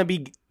point, you're going to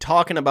be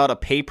talking about a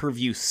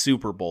pay-per-view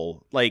Super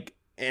Bowl.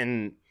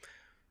 And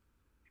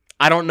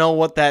I don't know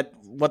what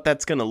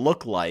that's going to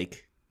look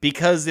like,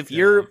 because if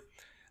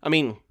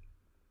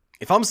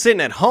I'm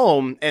sitting at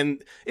home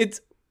and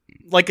it's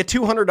like a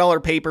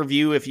 $200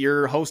 pay-per-view, if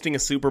you're hosting a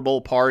Super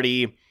Bowl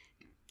party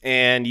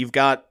and you've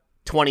got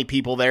 20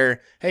 people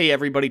there, hey,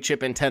 everybody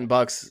chip in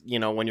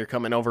 $10, when you're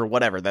coming over,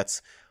 whatever. It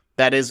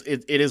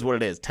is what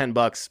it is.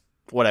 $10,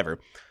 whatever.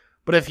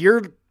 But if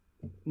you're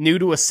new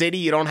to a city,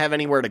 you don't have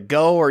anywhere to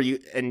go, or you're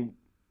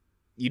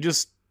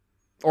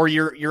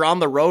on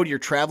the road, you're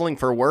traveling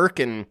for work,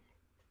 and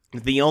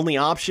the only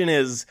option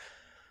is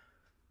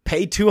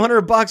pay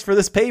 $200 for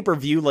this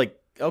pay-per-view,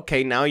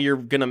 okay, now you're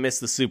going to miss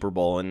the Super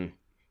Bowl, and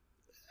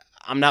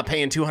I'm not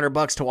paying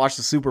 $200 to watch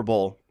the Super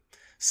Bowl.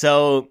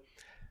 So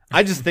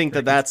I just think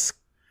that that's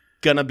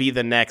going to be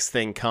the next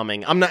thing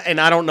coming.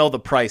 I don't know the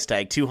price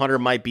tag. $200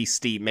 might be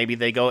steep. Maybe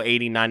they go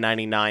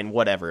 $89.99,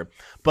 whatever.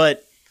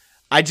 But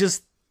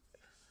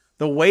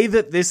the way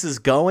that this is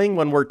going,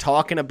 when we're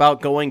talking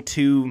about going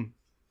to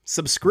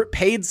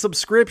paid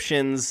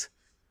subscriptions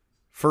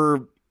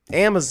for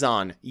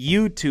Amazon,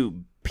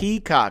 YouTube,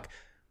 Peacock,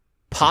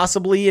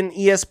 possibly an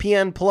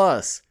ESPN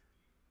Plus,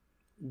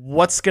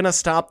 what's going to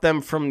stop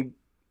them from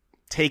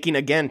taking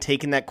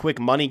that quick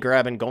money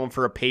grab and going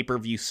for a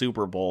pay-per-view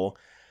Super Bowl?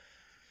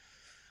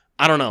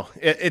 I don't know.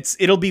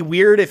 It'll be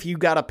weird if you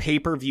got a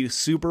pay-per-view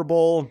Super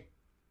Bowl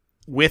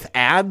with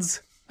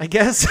ads, I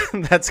guess.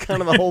 That's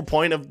kind of the whole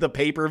point of the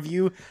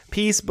pay-per-view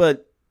piece,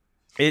 but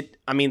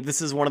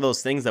this is one of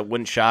those things that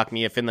wouldn't shock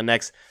me if in the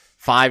next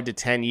 5 to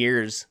 10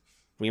 years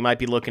we might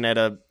be looking at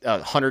a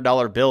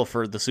 $100 bill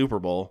for the Super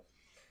Bowl.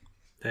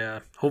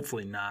 Yeah,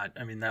 hopefully not.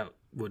 That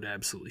would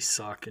absolutely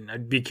suck, and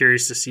I'd be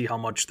curious to see how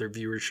much their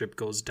viewership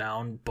goes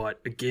down.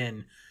 But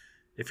again,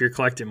 if you're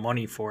collecting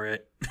money for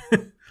it,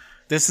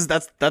 this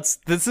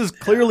is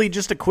clearly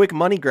just a quick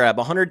money grab.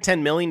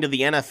 $110 million to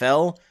the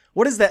NFL.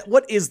 What is that?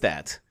 What is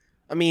that?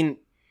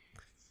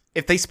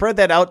 If they spread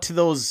that out to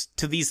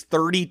these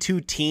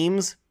 32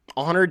 teams,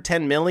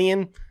 $110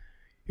 million,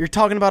 you're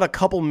talking about a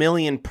couple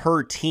million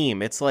per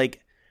team. It's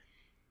like,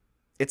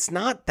 it's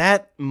not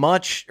that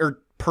much, or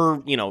per,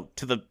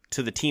 to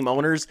the team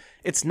owners,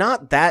 it's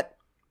not that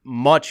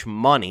much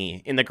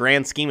money in the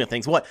grand scheme of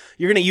things. What,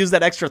 you're going to use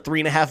that extra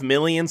 $3.5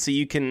 million so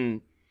you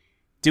can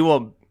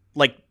do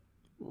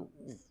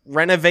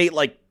renovate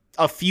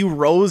a few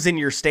rows in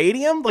your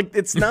stadium? Like,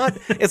 it's not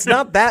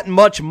that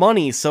much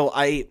money. So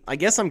I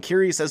guess I'm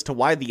curious as to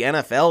why the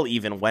NFL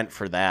even went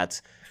for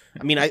that.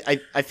 I mean,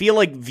 I feel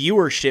like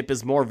viewership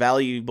is more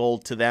valuable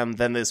to them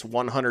than this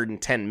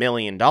 $110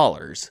 million.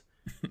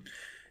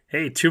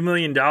 Hey, $2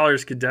 million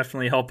could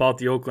definitely help out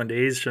the Oakland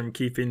A's from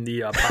keeping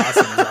the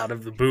possums out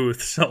of the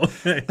booth. So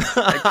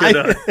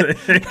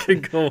it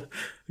could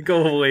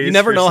go away. You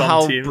never know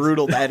how teams.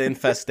 Brutal that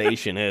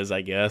infestation is,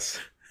 I guess.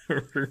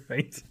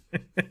 Right.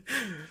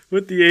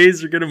 With the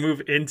A's, we're going to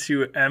move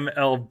into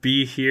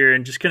MLB here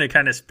and just going to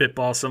kind of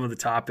spitball some of the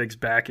topics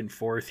back and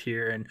forth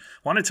here. And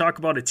want to talk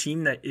about a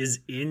team that is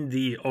in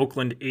the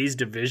Oakland A's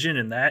division,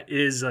 and that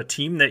is a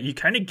team that you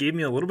kind of gave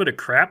me a little bit of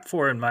crap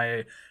for in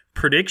my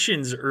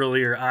predictions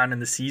earlier on in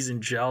the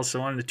season, Gel. So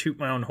I wanted to toot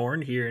my own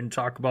horn here and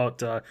talk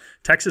about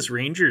Texas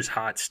Rangers'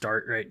 hot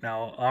start right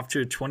now, off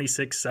to a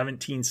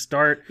 26-17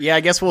 start. Yeah, I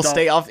guess we'll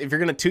stay off. If you're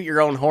going to toot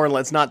your own horn,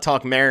 let's not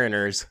talk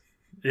Mariners.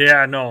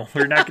 Yeah, no,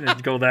 we're not going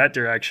to go that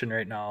direction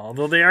right now.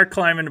 Although they are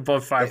climbing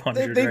above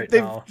 500 right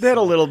now. They had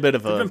a little bit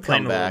of they've been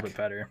playing comeback. A little bit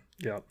better.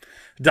 Yeah.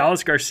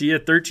 Dallas Garcia,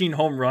 13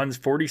 home runs,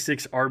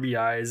 46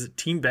 RBIs,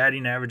 team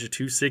batting average of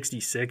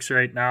 266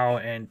 right now,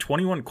 and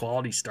 21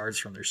 quality starts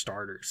from their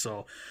starters.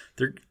 So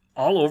they're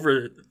all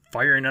over,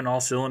 firing on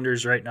all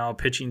cylinders right now.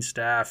 Pitching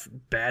staff,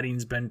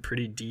 batting's been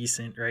pretty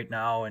decent right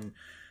now, and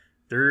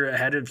they're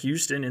ahead of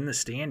Houston in the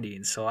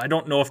standings. So I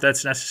don't know if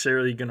that's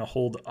necessarily going to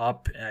hold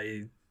up.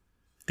 I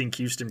think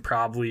Houston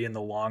probably in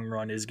the long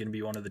run is going to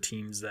be one of the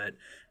teams that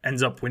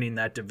ends up winning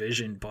that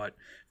division, but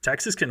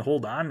Texas can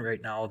hold on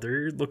right now.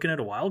 They're looking at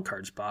a wild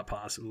card spot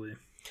possibly.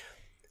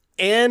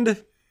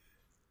 And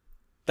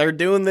they're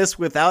doing this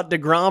without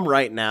DeGrom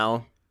right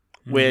now,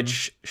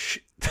 which,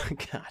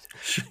 God,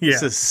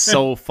 this is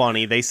so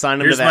funny. They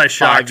signed him to that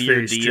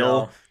 5-year deal.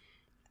 Joe.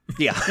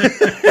 Yeah.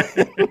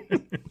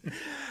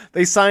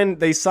 They sign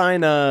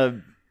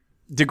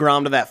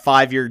DeGrom to that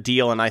 5-year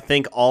deal, and I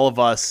think all of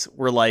us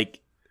were like,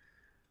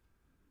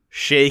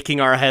 shaking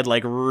our head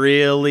like,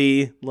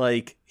 really?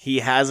 Like, he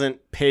hasn't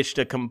pitched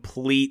a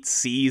complete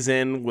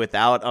season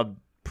without a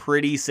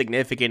pretty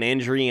significant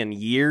injury in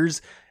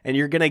years, and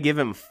you're going to give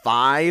him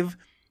 5?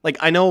 Like,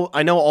 I know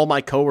all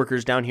my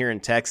coworkers down here in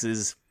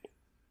Texas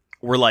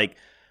were like,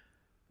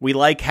 we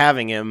like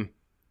having him,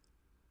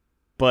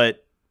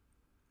 but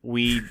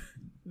we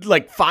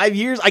like 5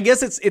 years. I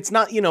guess it's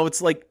not,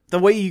 it's like the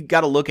way you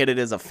got to look at it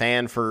as a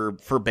fan for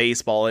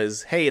baseball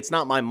is, hey, it's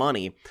not my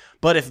money.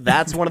 But if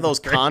that's one of those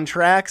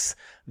contracts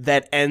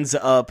that ends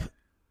up,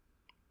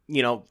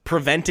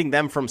 preventing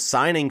them from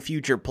signing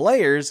future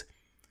players,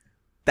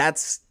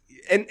 that's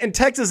and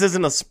Texas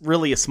isn't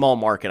really a small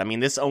market. I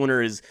mean, this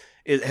owner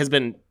has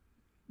been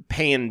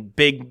paying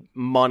big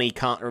money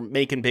or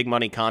making big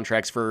money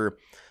contracts for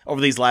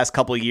over these last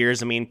couple of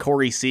years. I mean,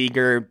 Corey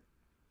Seager,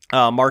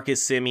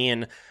 Marcus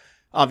Semien,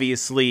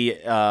 obviously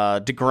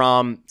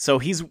DeGrom. So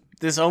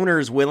this owner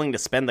is willing to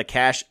spend the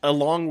cash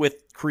along with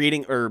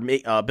creating or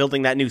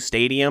building that new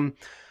stadium.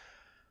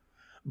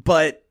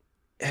 But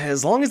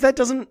as long as that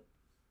doesn't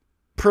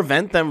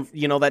prevent them,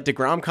 that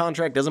DeGrom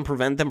contract doesn't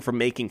prevent them from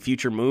making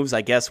future moves,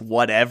 I guess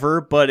whatever.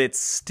 But it's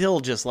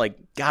still just like,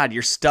 God,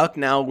 you're stuck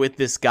now with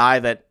this guy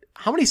that,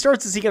 how many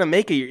starts is he going to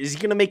make a year? Is he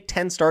going to make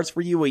 10 starts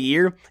for you a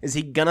year? Is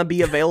he going to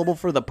be available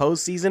for the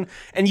postseason?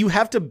 And you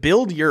have to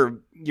build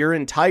your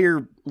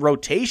entire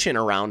rotation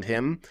around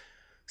him.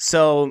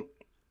 So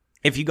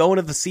if you go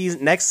into the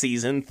next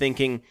season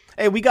thinking,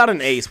 hey, we got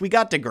an ace, we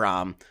got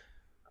DeGrom.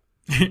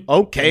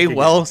 Okay,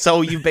 well,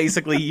 so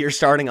you're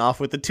starting off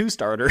with a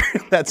 2-starter.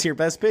 That's your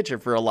best pitcher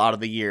for a lot of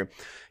the year.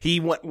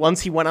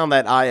 Once he went on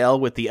that IL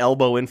with the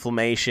elbow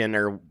inflammation,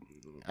 or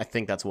I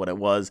think that's what it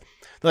was.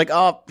 They're like,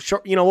 oh,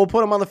 sure, we'll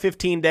put him on the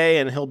 15-day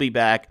and he'll be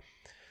back.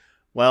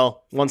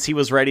 Well, once he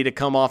was ready to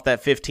come off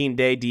that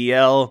 15-day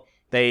DL,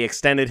 they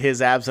extended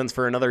his absence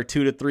for another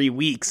 2 to 3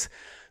 weeks.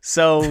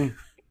 So,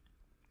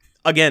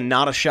 again,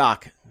 not a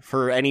shock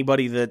for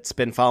anybody that's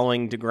been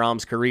following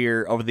DeGrom's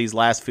career over these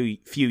last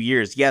few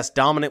years. Yes,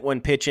 dominant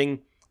when pitching,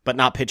 but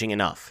not pitching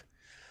enough.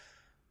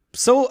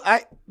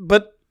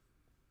 But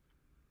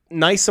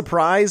nice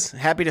surprise.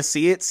 Happy to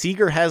see it.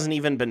 Seager hasn't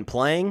even been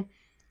playing,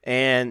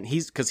 and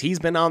he's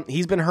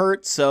been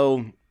hurt.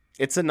 So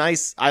it's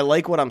I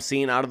like what I'm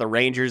seeing out of the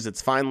Rangers.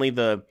 It's finally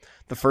the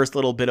first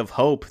little bit of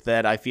hope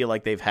that I feel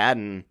like they've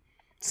had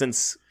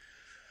since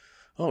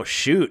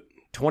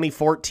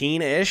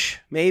 2014-ish,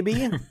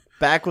 maybe.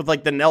 Back with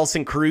like the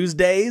Nelson Cruz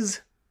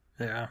days.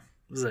 Yeah.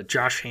 Was that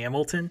Josh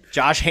Hamilton?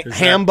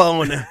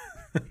 Hambone.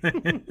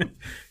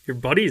 Your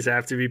buddies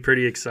have to be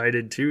pretty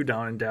excited too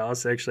down in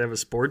Dallas. They actually have a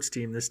sports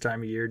team this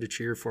time of year to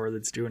cheer for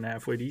that's doing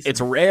halfway decent.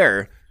 It's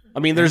rare. I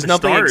mean, there's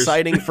nothing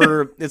exciting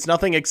for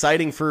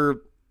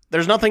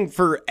there's nothing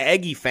for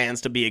Aggie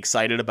fans to be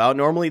excited about.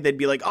 Normally they'd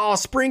be like, oh,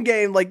 spring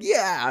game, like,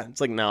 yeah.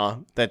 It's like,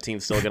 no, that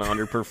team's still going to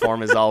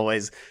underperform as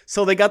always.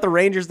 So they got the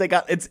Rangers.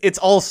 It's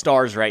all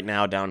stars right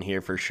now down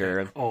here for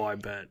sure. Oh, I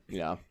bet.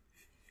 Yeah.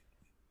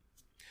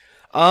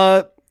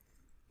 I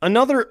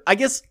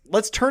guess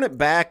let's turn it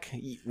back.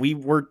 We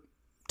were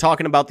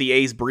talking about the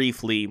A's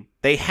briefly.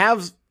 They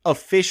have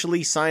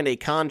officially signed a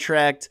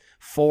contract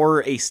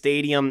for a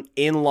stadium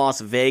in Las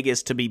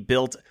Vegas to be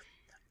built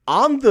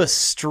on the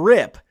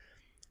Strip.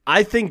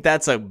 I think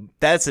that's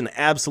an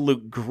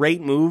absolute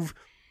great move.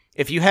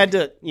 If you had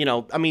to,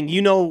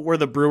 where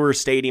the Brewers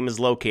Stadium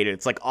is located.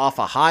 It's like off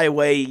a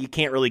highway. You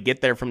can't really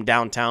get there from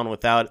downtown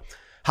without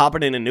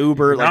hopping in an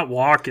Uber. Not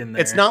walking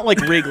there. It's not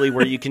like Wrigley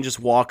where you can just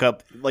walk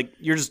up. Like,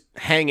 you're just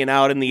hanging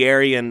out in the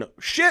area and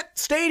shit,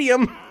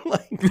 stadium.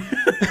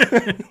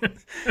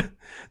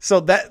 So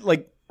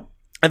that,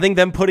 I think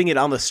them putting it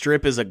on the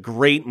Strip is a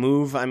great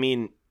move. I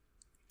mean,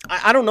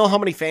 I don't know how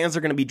many fans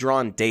are going to be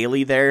drawn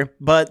daily there,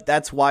 but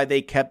that's why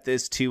they kept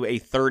this to a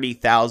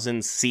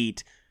 30,000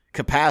 seat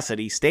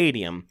capacity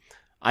stadium.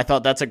 I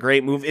thought that's a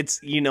great move. It's,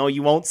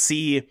 you won't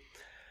see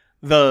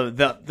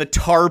the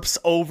tarps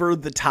over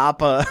the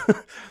top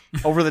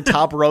over the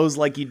top rows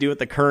like you do at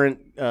the current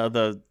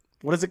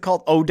what is it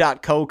called,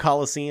 O.Co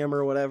Coliseum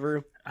or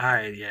whatever.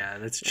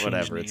 That's changed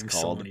whatever names it's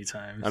called so many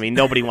times. I mean,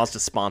 nobody wants to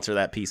sponsor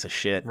that piece of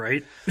shit,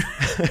 right?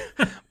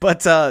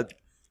 But I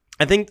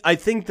think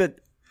that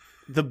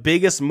the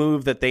biggest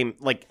move that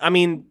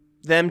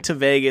them to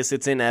Vegas,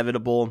 it's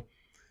inevitable.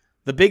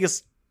 The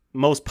biggest,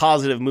 most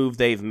positive move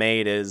they've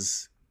made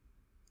is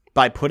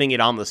by putting it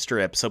on the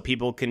Strip so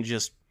people can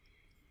just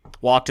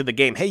walk to the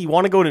game. Hey, you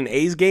want to go to an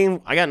A's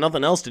game? I got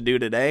nothing else to do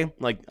today.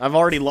 I've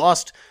already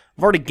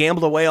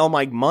gambled away all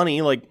my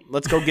money.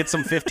 Let's go get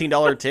some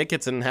 $15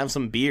 tickets and have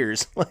some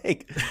beers.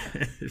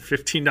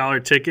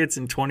 $15 tickets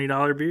and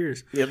 $20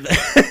 beers. Yep.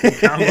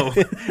 Combo.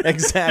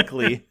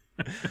 Exactly.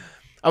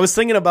 I was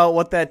thinking about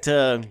what that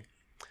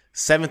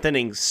seventh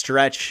inning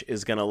stretch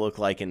is going to look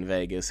like in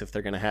Vegas, if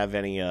they're going to have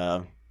any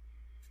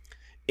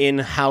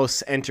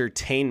in-house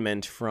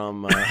entertainment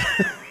from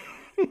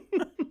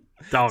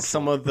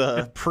some of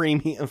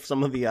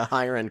the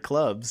higher end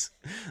clubs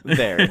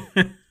there.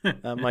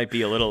 That might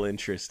be a little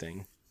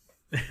interesting.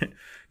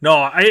 No,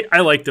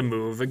 I like the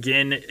move.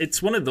 Again,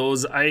 it's one of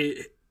those, I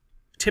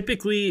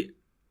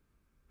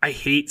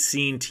hate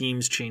seeing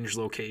teams change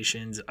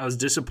locations. I was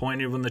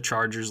disappointed when the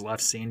Chargers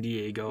left San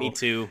Diego. Me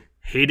too.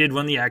 Hated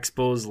when the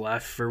Expos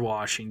left for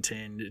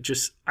Washington.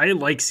 I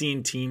like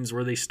seeing teams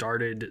where they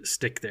started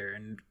stick there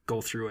and go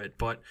through it.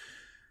 But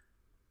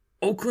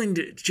Oakland,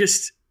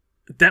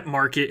 that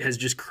market has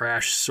just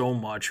crashed so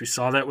much. We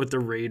saw that with the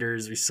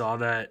Raiders. We saw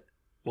that,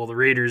 the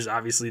Raiders,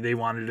 obviously, they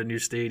wanted a new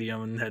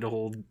stadium and had a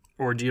whole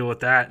ordeal with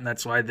that, and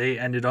that's why they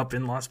ended up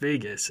in Las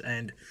Vegas.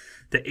 And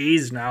the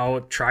A's now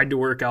tried to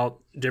work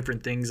out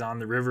different things on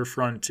the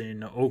riverfront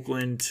in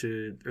Oakland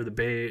or the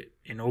Bay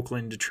in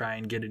Oakland to try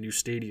and get a new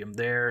stadium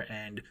there,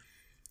 and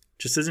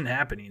just isn't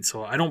happening.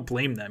 So I don't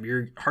blame them.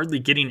 You're hardly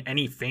getting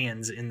any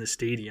fans in the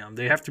stadium.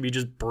 They have to be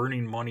just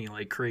burning money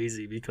like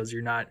crazy because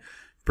you're not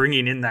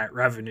bringing in that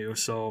revenue.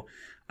 So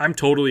I'm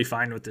totally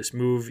fine with this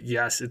move.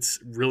 Yes, it's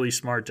really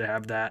smart to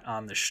have that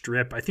on the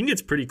Strip. I think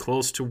it's pretty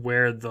close to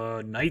where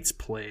the Knights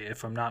play,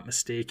 if I'm not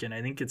mistaken.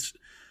 I think it's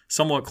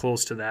somewhat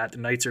close to that. The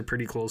Knights are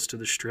pretty close to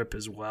the Strip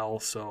as well.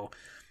 So,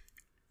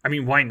 I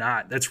mean, why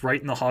not? That's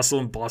right in the hustle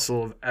and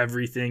bustle of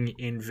everything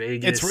in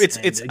Vegas.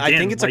 I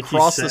think it's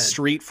across the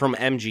street from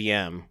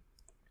MGM.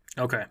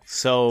 Okay.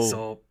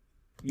 So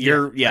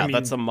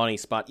that's a money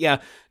spot. Yeah.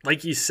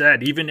 Like you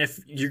said, even if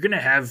you're going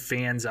to have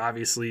fans,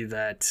 obviously,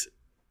 that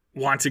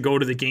want to go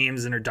to the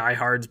games and are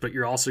diehards, but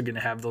you're also going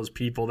to have those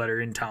people that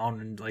are in town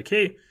and like,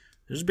 hey,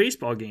 there's a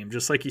baseball game,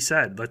 just like you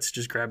said. Let's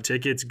just grab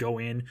tickets, go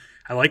in.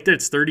 I like that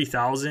it's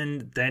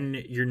 30,000. Then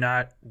you're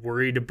not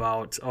worried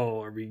about,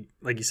 are we,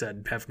 like you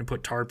said, having to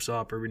put tarps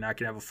up? Are we not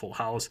going to have a full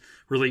house?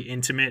 Really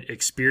intimate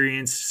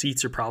experience.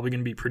 Seats are probably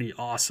going to be pretty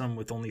awesome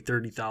with only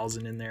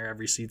 30,000 in there.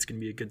 Every seat's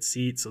going to be a good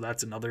seat. So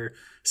that's another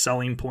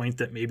selling point,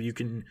 that maybe you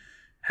can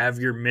have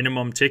your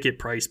minimum ticket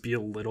price be a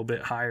little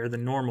bit higher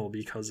than normal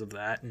because of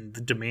that. And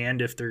the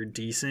demand, if they're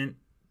decent,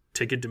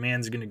 ticket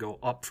demand is going to go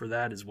up for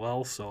that as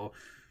well. So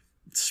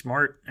it's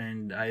smart,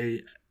 and I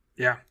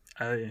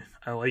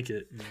like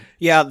it.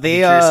 Yeah, I'm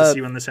curious to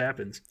see when this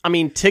happens. I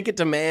mean, ticket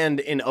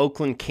demand in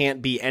Oakland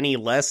can't be any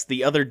less.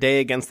 The other day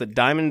against the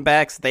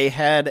Diamondbacks, they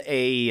had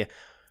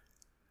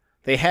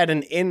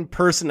an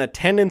in-person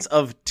attendance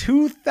of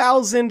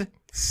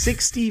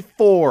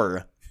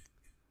 2,064.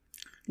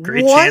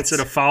 Great chance at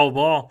a foul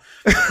ball.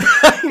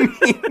 I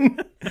mean,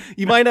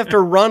 you might have to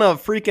run a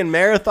freaking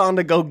marathon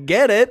to go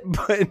get it,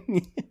 but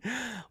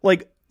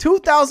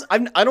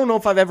 2,000. I don't know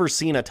if I've ever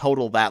seen a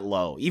total that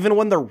low, even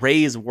when the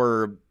Rays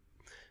were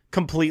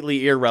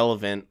completely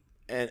irrelevant.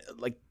 I've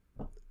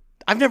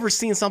never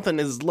seen something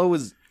as low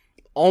as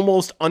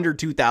almost under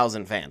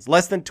 2,000 fans,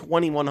 less than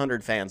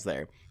 2,100 fans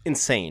there.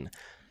 Insane.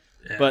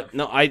 Yeah. But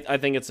no, I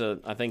think it's a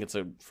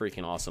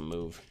freaking awesome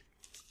move.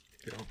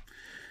 Yeah.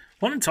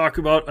 I want to talk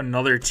about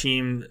another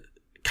team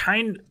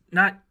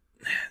not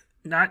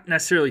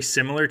necessarily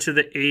similar to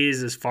the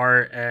A's as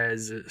far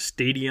as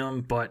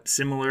stadium, but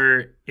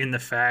similar in the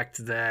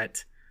fact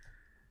that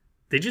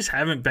they just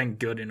haven't been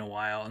good in a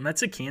while, and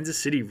that's the Kansas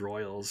City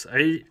Royals.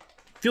 I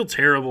feel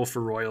terrible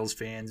for Royals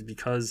fans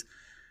because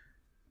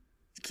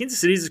Kansas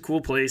City is a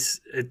cool place.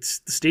 The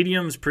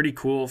stadium's pretty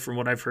cool from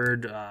what I've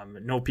heard.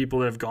 Know people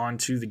that have gone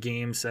to the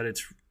game said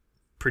it's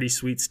pretty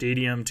sweet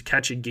stadium to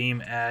catch a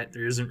game at.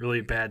 There isn't really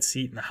a bad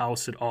seat in the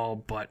house at all,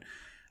 but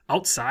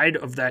outside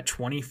of that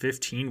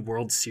 2015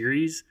 World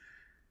Series,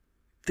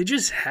 they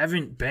just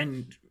haven't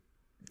been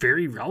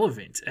very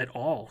relevant at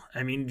all.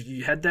 I mean,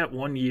 you had that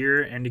one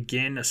year, and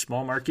again, a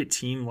small market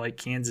team like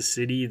Kansas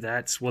City,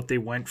 that's what they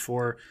went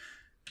for.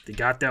 They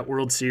got that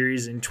World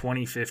Series in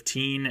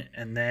 2015,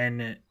 and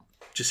then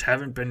just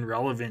haven't been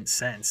relevant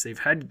since. They've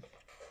had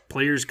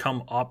players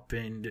come up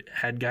and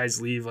had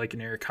guys leave, like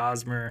an Eric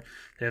Hosmer.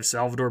 They have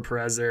Salvador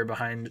Perez there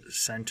behind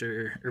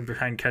center or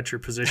behind catcher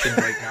position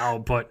right now.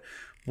 But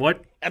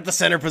what at the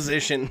center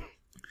position?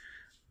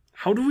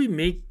 How do we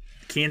make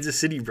Kansas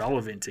City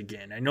relevant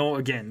again? I know,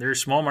 again, they're a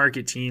small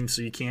market team,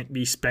 so you can't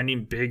be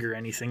spending big or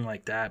anything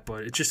like that.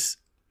 But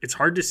it's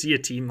hard to see a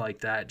team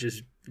like that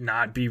just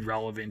not be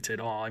relevant at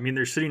all. I mean,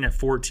 they're sitting at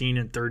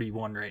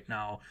 14-31 right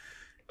now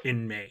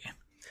in May.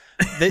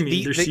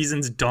 Their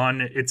season's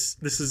done. This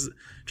has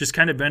just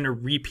kind of been a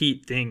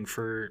repeat thing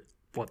for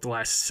the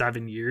last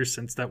 7 years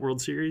since that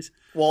World Series.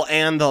 Well,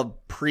 and the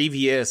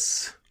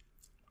previous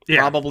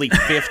probably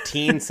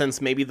 15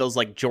 since maybe those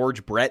like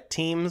George Brett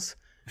teams,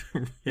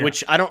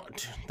 which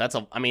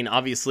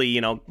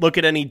obviously, look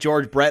at any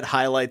George Brett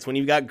highlights when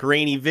you've got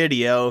grainy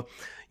video,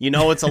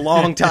 it's a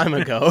long time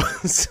ago.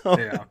 So,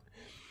 yeah.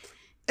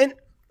 And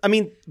I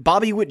mean,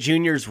 Bobby Witt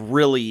Jr. is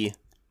really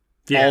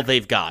all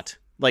they've got.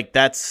 Like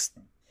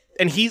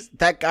and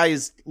that guy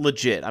is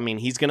legit. I mean,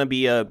 he's going to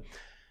be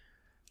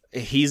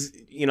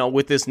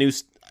with this new,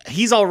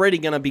 he's already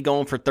going to be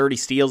going for 30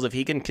 steals. If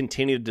he can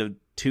continue to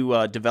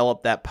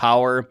develop that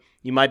power,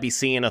 you might be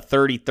seeing a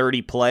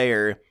 30-30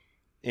 player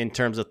in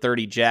terms of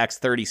 30 jacks,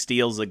 30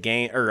 steals a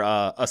game or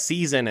a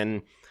season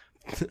and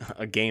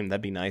a game.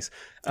 That'd be nice.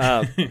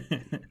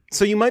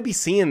 So you might be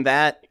seeing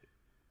that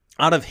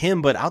out of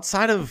him, but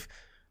outside of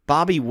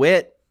Bobby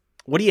Witt,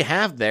 what do you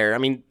have there? I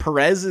mean,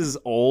 Perez is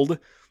old.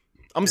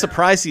 I'm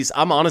surprised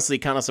I'm honestly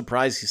kind of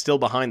surprised he's still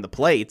behind the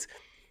plate.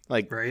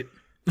 Like, right.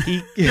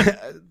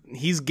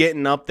 He's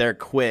getting up there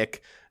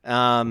quick.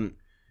 I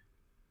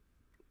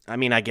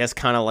mean, I guess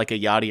kind of like a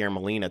Yadier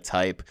Molina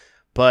type,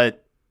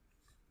 but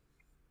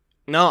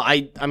no,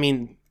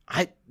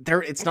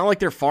 it's not like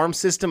their farm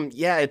system.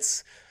 Yeah,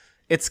 it's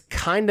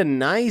kind of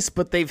nice,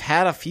 but they've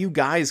had a few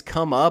guys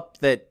come up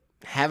that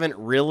haven't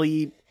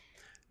really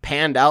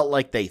panned out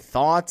like they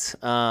thought.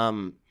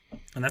 And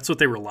that's what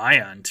they rely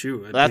on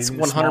too. That's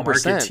 100%. Small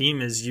market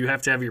team is you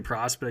have to have your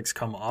prospects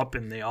come up,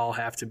 and they all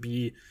have to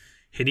be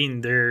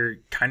hitting their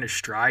kind of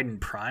stride and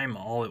prime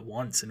all at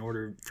once in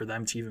order for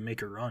them to even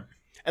make a run.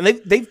 And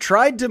they've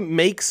tried to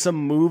make some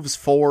moves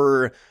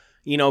for,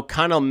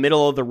 kind of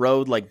middle of the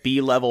road, like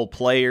B-level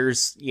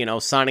players,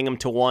 signing them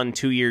to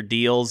 1-2 year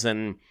deals.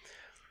 And,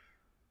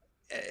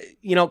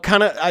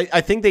 kind of,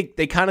 I think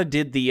they kind of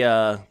did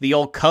the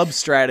old Cubs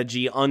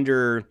strategy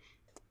under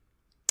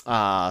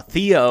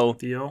Theo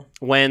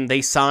when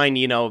they signed,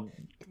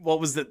 what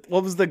was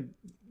the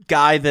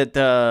guy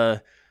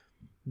that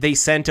they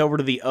sent over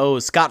to the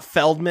O's? Scott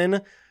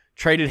Feldman.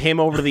 Traded him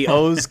over to the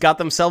O's, got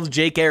themselves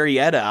Jake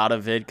Arrieta out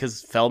of it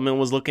because Feldman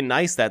was looking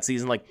nice that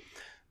season. Like,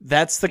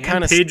 that's the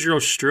kind of Pedro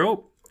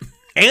Strop.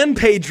 And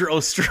Pedro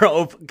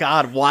Strop.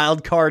 God,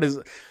 wild card is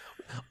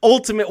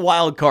ultimate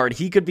wild card.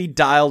 He could be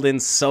dialed in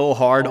so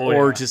hard,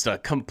 just a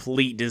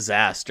complete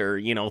disaster.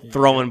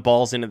 Throwing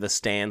balls into the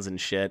stands and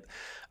shit.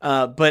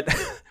 But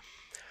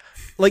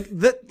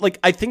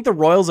I think the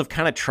Royals have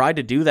kind of tried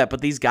to do that, but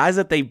these guys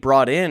that they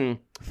brought in,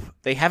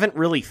 they haven't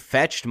really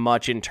fetched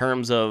much in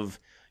terms of,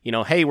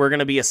 hey, we're going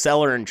to be a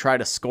seller and try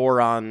to score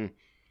on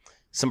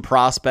some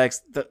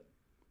prospects.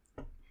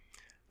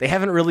 They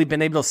haven't really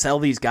been able to sell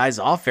these guys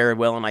off very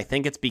well, and I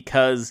think it's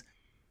because,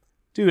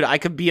 dude, I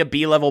could be a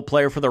B-level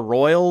player for the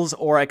Royals,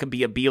 or I could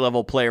be a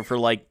B-level player for,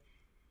 like,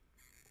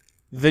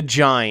 the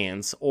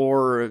Giants,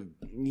 or,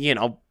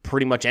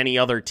 pretty much any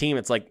other team.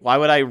 It's like, why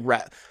would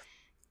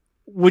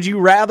would you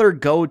rather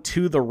go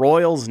to the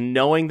Royals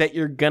knowing that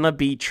you're going to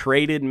be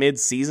traded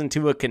mid-season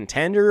to a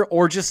contender,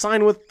 or just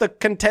sign with the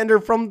contender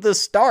from the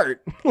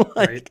start?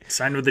 Right.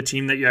 Sign with the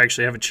team that you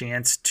actually have a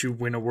chance to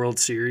win a World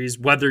Series,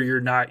 whether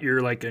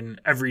you're like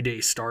an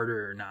everyday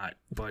starter or not,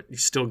 but you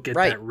still get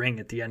that ring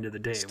at the end of the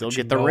day. Still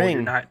get the ring.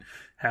 You're not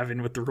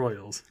having with the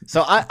Royals.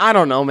 So I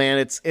don't know, man.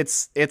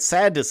 It's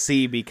sad to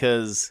see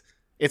because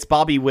it's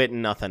Bobby Witt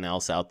and nothing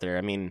else out there.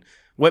 I mean,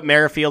 Whit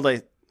Merrifield,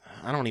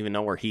 I don't even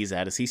know where he's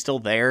at. Is he still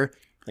there?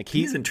 Like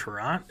he's in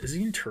Toronto. Is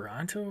he in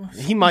Toronto?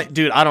 He might,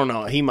 dude. I don't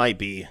know. He might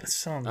be. That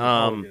sounds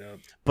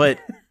but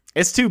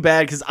it's too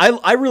bad because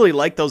I really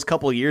liked those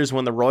couple of years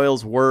when the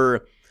Royals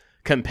were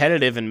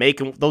competitive and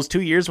making those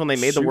 2 years when they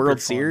made the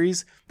World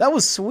Series. That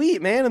was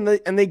sweet, man.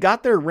 And they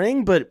got their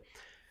ring, but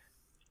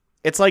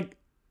it's like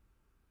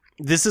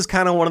this is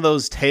kind of one of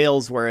those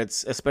tales where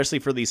it's, especially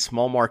for these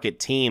small market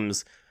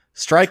teams,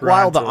 strike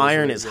while the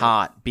iron is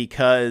hot,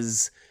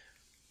 because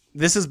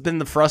this has been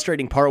the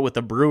frustrating part with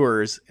the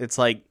Brewers. It's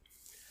like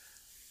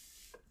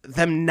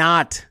them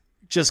not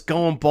just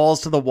going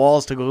balls to the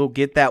walls to go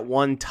get that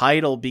one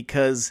title,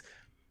 because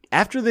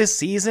after this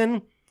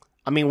season,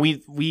 I mean,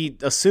 we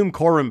assume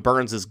Corbin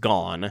Burns is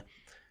gone.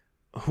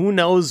 Who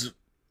knows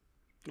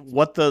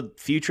what the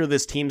future of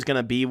this team's going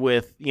to be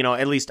with,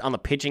 at least on the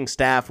pitching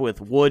staff,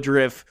 with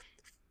Woodruff,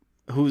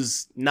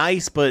 who's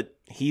nice, but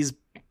he's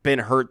been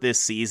hurt this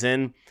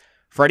season.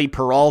 Freddie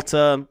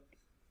Peralta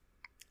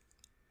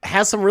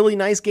has some really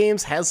nice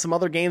games, has some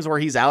other games where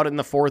he's out in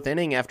the fourth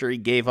inning after he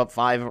gave up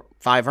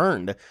five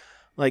earned.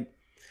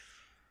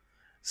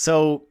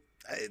 So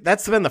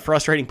that's been the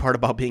frustrating part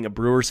about being a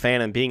Brewers fan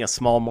and being a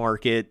small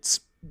market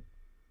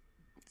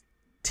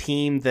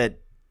team, that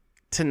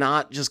to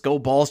not just go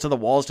balls to the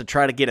walls to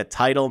try to get a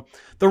title.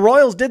 The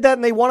Royals did that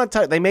and they won a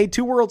title. They made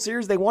 2 World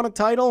Series. They won a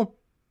title.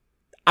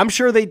 I'm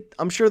sure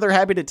they're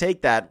happy to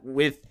take that,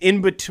 with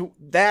in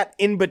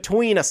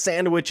between a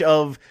sandwich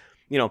of,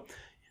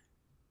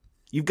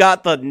 you've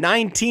got the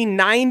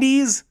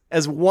 1990s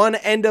as one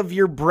end of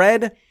your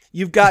bread.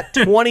 You've got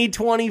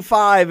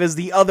 2025 as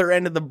the other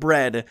end of the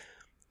bread.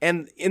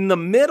 And in the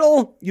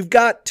middle, you've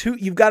got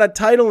a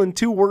title and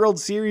 2 World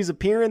Series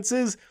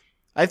appearances.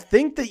 I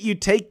think that you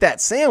take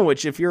that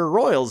sandwich if you're a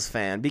Royals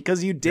fan,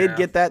 because you did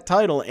get that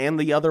title and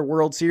the other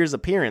World Series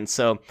appearance.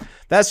 So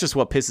that's just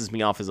what pisses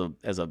me off as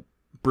a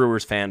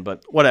Brewers fan,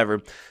 but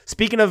whatever.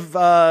 Speaking of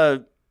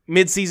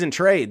midseason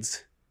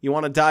trades, you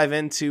want to dive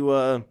into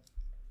a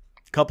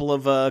couple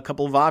of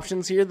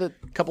options here,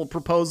 couple of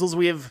proposals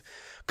we have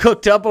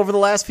cooked up over the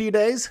last few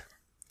days?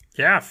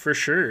 Yeah, for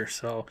sure.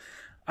 So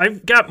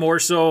I've got more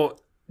so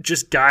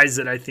just guys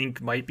that I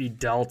think might be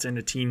dealt in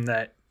a team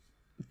that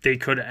they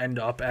could end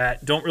up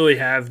at. Don't really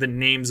have the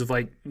names of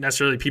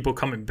necessarily people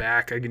coming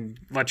back. I can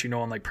let you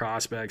know on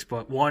prospects,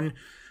 but one, I'm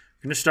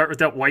going to start with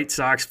that White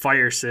Sox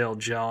fire sale,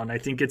 Gel, and I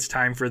think it's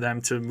time for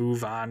them to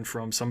move on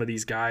from some of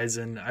these guys.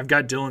 And I've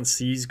got Dylan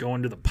Cease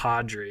going to the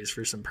Padres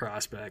for some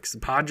prospects. The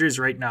Padres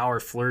right now are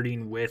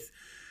flirting with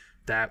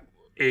that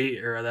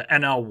the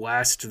NL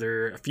West.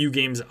 They're a few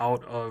games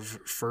out of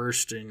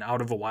first and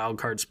out of a wild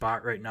card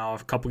spot right now,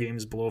 a couple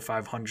games below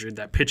 500.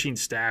 That pitching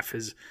staff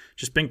has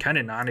just been kind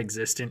of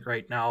non-existent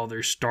right now.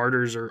 Their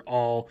starters are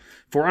 4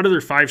 out of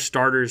their 5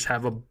 starters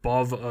have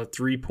above a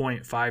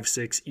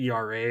 3.56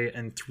 ERA,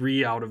 and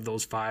 3 out of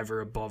those 5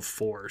 are above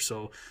 4.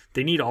 So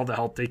they need all the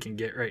help they can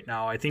get right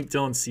now. I think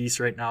Dylan Cease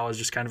right now is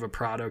just kind of a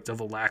product of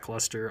a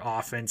lackluster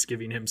offense,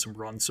 giving him some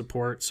run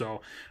support.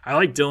 So I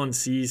like Dylan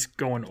Cease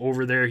going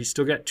over there. He's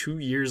still got 2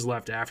 years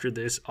left after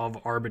this of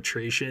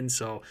arbitration,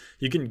 so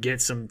you can get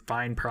some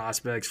fine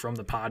prospects from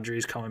the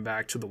Padres coming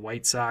back to the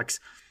White Sox.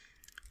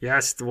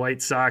 Yes, the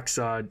White Sox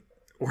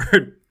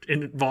were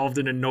involved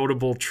in a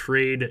notable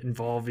trade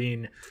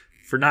involving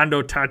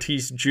Fernando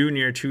Tatis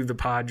Jr. to the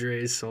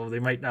Padres, so they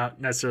might not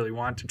necessarily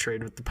want to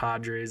trade with the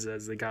Padres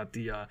as they got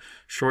the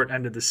short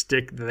end of the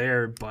stick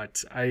there,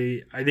 but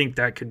I think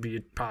that could be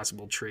a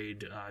possible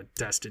trade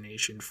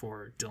destination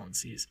for Dylan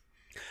Cease.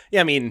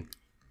 Yeah, I mean,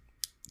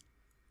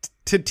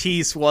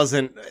 Tatis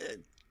wasn't,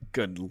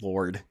 good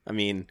Lord. I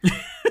mean,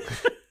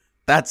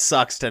 that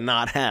sucks to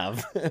not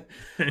have.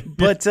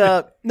 But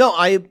no,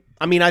 I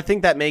mean, I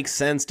think that makes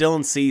sense.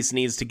 Dylan Cease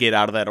needs to get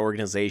out of that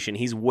organization.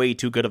 He's way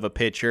too good of a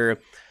pitcher.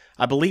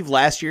 I believe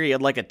last year he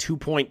had a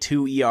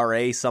 2.2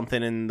 ERA,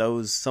 something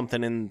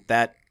in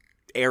that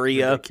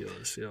area.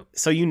 Ridiculous, yep.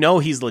 So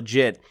he's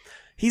legit.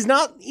 He's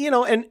not,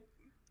 and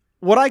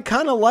what I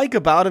kind of like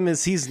about him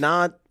is he's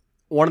not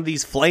one of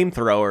these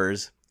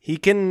flamethrowers. He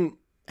can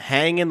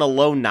hang in the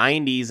low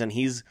 90s, and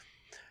he's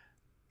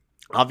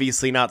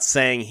obviously not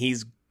saying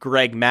he's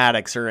Greg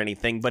Maddux or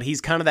anything, but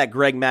he's kind of that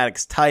Greg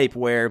Maddux type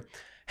where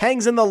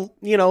hangs in the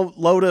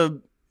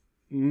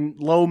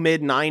low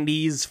mid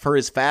 90s for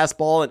his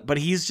fastball, but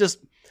he's just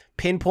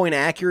pinpoint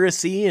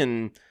accuracy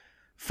and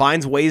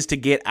finds ways to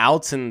get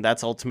outs, and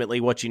that's ultimately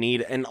what you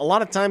need. And a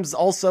lot of times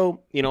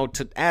also,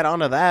 to add on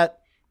to that,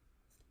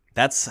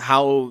 that's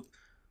how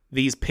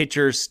these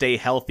pitchers stay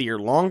healthier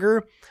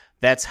longer.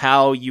 That's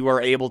how you are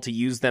able to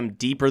use them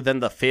deeper than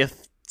the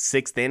 5th,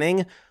 6th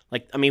inning.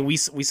 We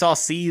saw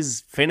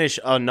Cease finish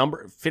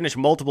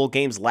multiple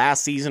games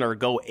last season, or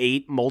go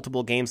 8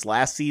 multiple games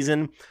last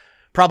season,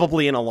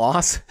 probably in a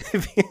loss,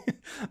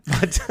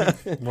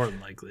 but more than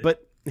likely.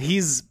 But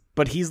he's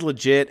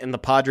legit, and the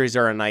Padres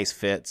are a nice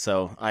fit,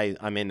 so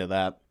I'm into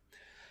that.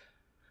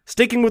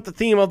 Sticking with the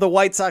theme of the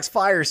White Sox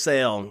fire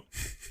sale,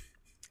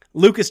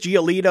 Lucas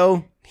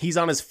Giolito. He's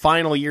on his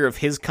final year of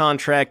his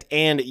contract,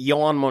 and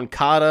Yoan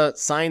Moncada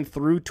signed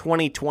through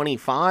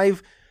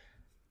 2025,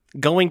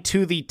 going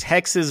to the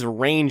Texas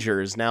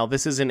Rangers. Now,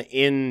 this is an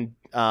in-division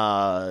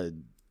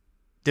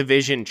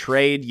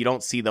trade. You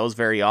don't see those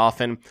very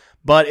often,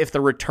 but if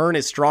the return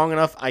is strong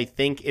enough, I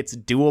think it's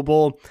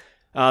doable.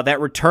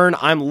 That return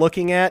I'm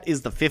looking at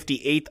is the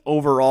 58th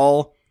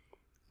overall,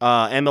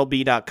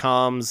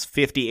 MLB.com's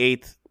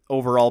 58th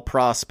overall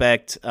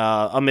prospect,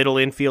 a middle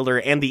infielder,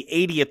 and the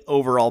 80th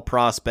overall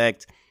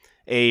prospect,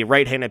 a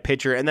right-handed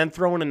pitcher, and then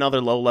throw in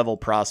another low-level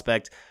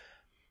prospect.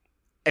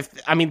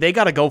 They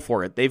got to go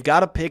for it. They've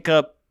got to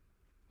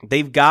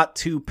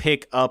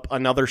pick up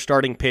another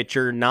starting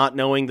pitcher, not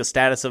knowing the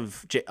status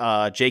of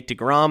Jake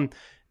DeGrom.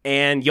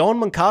 And Yoan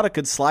Moncada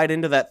could slide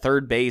into that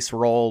third base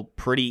role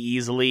pretty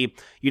easily.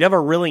 You'd have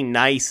a really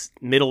nice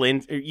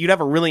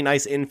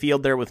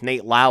infield there with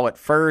Nate Lau at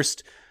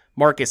first,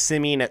 Marcus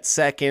Semien at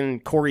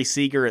second, Corey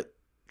Seager at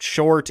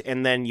short,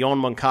 and then Yoan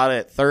Moncada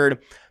at third.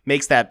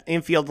 Makes that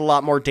infield a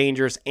lot more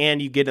dangerous,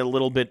 and you get a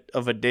little bit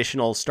of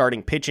additional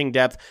starting pitching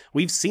depth.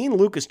 We've seen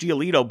Lucas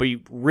Giolito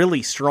be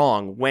really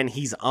strong when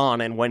he's on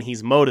and when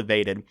he's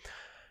motivated.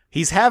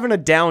 He's having a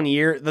down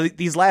year.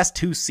 These last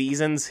 2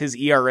 seasons, his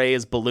ERA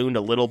has ballooned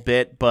a little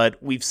bit,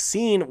 but we've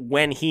seen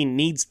when he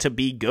needs to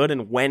be good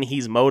and when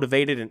he's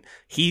motivated, and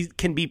he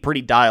can be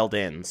pretty dialed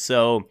in.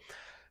 So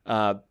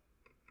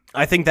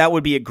I think that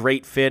would be a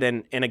great fit.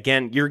 And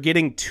again, you're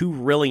getting 2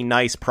 really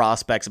nice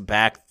prospects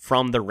back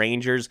from the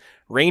Rangers.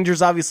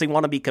 Rangers obviously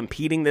want to be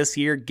competing this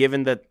year,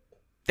 given that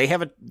they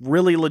have a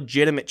really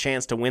legitimate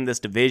chance to win this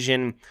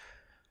division.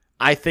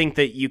 I think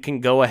that you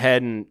can go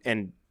ahead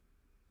and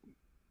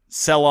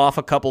sell off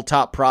a couple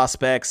top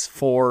prospects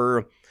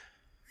for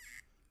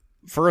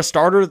a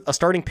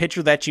starting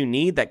pitcher that you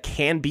need that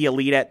can be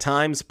elite at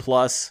times,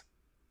 plus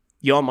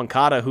Yoan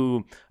Moncada,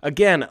 who,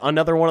 again,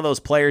 another one of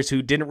those players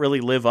who didn't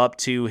really live up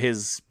to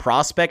his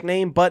prospect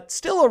name, but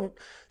still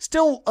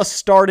a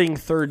starting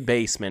third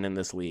baseman in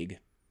this league.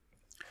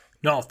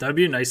 No, that'd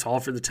be a nice haul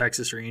for the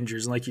Texas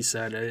Rangers. And like you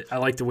said, I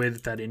like the way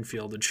that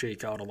infield would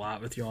shake out a lot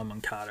with Yoan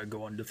Moncada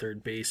going to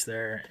third base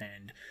there.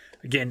 And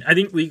again, I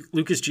think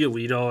Lucas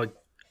Giolito,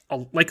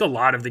 like a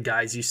lot of the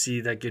guys you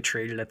see that get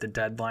traded at the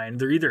deadline,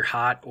 they're either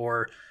hot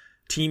or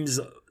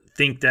teams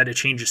think that a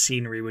change of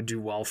scenery would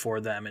do well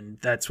for them. And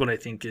that's what I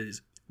think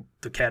is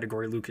the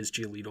category Lucas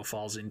Giolito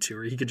falls into,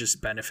 where he could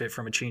just benefit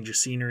from a change of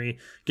scenery,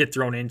 get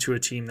thrown into a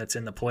team that's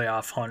in the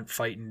playoff hunt,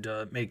 fighting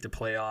to make the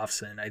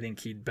playoffs, and I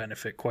think he'd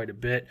benefit quite a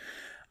bit.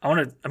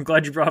 I'm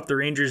glad you brought up the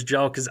Rangers,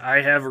 Joe, because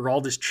I have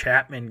Aroldis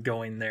Chapman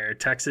going there.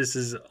 Texas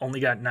has only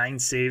got 9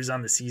 saves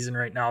on the season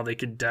right now. They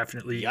could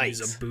definitely use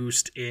a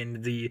boost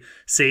in the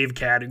save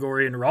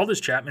category, and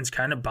Aroldis Chapman's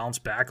kind of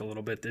bounced back a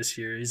little bit this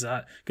year. He's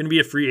going to be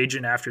a free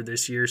agent after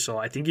this year, so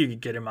I think you could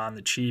get him on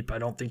the cheap. I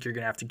don't think you're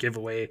going to have to give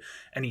away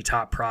any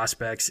top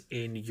prospects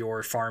in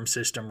your farm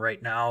system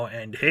right now.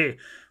 And hey,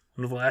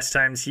 one of the last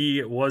times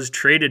he was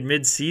traded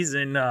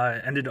mid-season,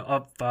 ended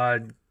up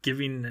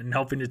giving and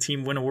helping the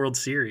team win a World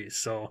Series.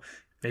 So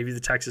maybe the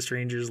Texas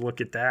Rangers look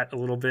at that a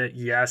little bit.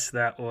 Yes,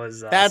 that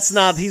was he's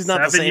not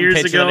the same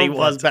pitcher that he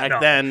was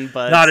back then,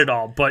 but not at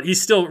all. But he's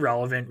still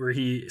relevant, where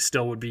he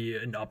still would be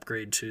an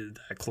upgrade to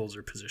that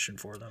closer position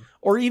for them.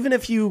 Or even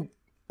if you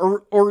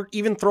or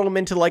even throw him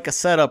into like a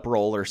setup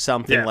role or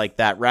something like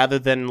that, rather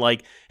than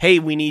like, hey,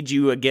 we need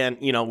you again,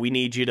 we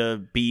need you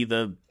to be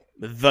the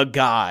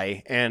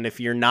guy, and if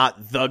you're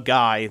not the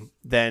guy,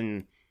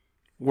 then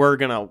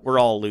we're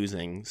all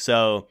losing.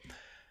 So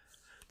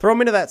throw him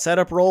into that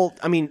setup role.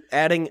 I mean,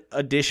 adding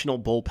additional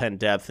bullpen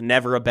depth,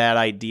 never a bad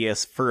idea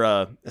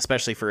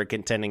especially for a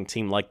contending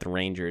team like the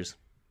Rangers.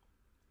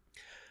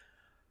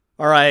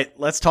 All right,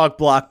 let's talk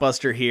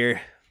blockbuster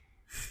here.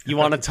 You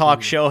want to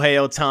talk Shohei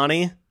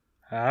Ohtani?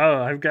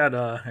 Oh, I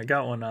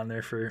got one on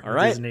there for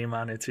his name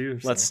on it too.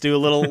 So. Let's do a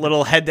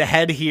little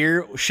head-to-head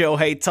here.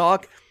 Shohei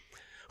talk.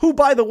 Who,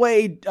 by the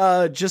way,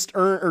 just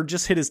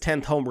hit his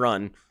 10th home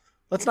run.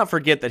 Let's not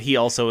forget that he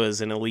also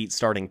is an elite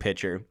starting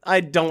pitcher. I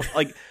don't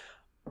like.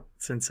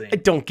 It's insane. I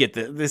don't get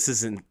that. This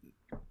isn't.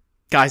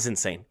 Guy's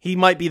insane. He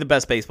might be the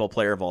best baseball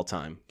player of all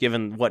time,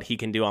 given what he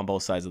can do on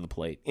both sides of the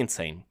plate.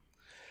 Insane.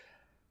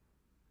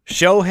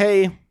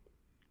 Shohei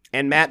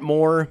and Matt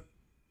Moore,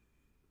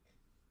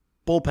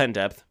 bullpen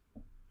depth,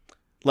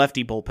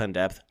 lefty bullpen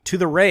depth, to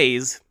the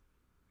Rays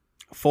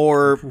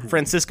for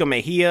Francisco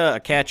Mejia, a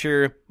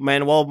catcher,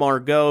 Manuel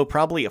Margot,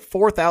 probably a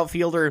 4th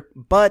outfielder,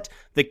 but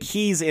the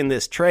keys in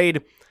this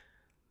trade,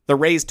 the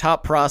Rays'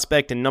 top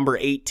prospect and number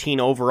 18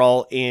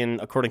 overall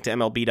according to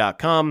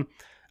MLB.com,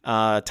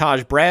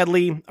 Taj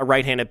Bradley, a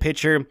right-handed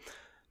pitcher,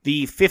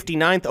 the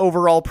 59th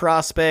overall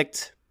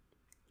prospect,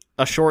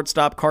 a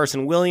shortstop,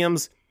 Carson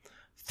Williams,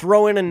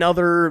 throw in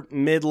another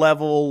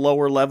mid-level,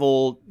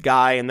 lower-level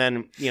guy, and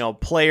then,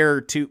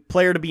 player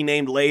to be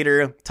named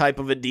later type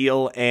of a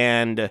deal,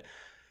 and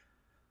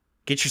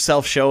get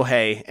yourself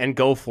Shohei and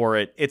go for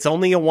it. It's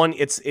only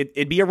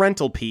it'd be a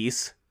rental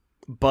piece,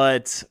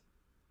 but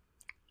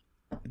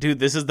dude,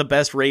 this is the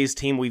best Rays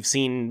team we've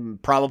seen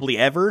probably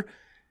ever,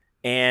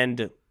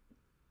 and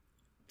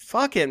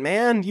fuck it,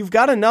 man. You've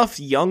got enough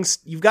young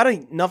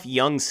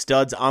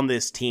studs on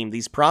this team.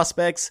 These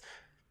prospects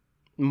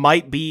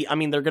might be,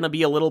 they're going to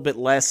be a little bit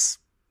less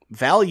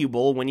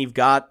valuable when you've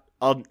got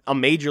a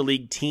major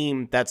league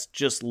team that's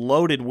just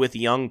loaded with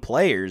young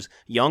players,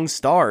 young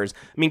stars.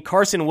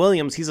 Carson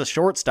Williams, he's a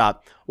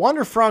shortstop.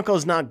 Wander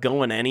Franco's not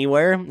going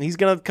anywhere. He's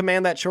going to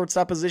command that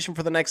shortstop position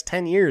for the next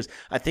 10 years.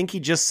 I think he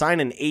just signed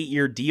an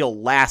 8-year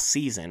deal last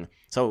season.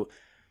 So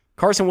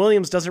Carson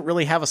Williams doesn't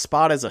really have a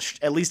spot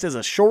at least as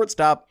a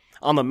shortstop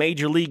on the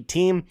major league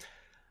team.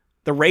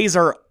 The Rays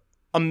are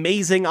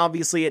amazing,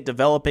 obviously, at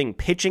developing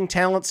pitching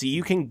talent, so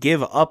you can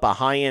give up a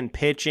high-end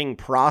pitching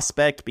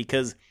prospect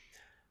because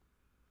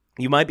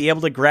you might be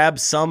able to grab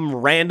some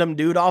random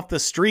dude off the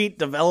street,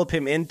 develop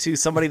him into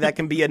somebody that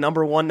can be a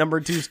number 1,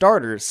 number 2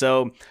 starter.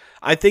 So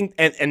I think,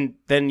 and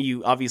then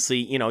you obviously,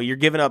 you're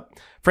giving up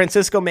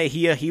Francisco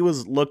Mejia. He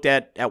was looked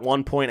at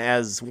one point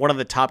as one of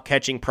the top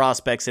catching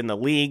prospects in the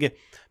league.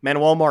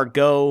 Manuel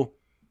Margot,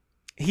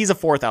 he's a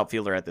 4th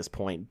outfielder at this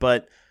point,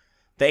 but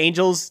the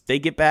Angels, they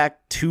get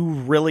back two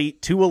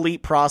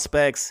elite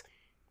prospects.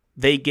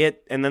 They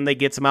get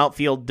some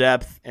outfield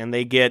depth, and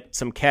they get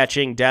some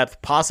catching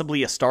depth,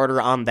 possibly a starter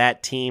on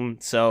that team.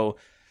 So,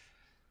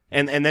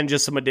 and then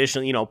just some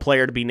additional,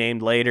 player to be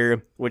named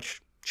later,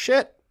 which,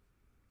 shit,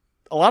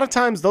 a lot of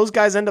times those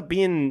guys end up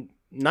being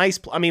nice.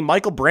 I mean,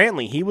 Michael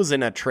Brantley, he was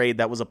in a trade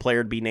that was a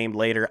player to be named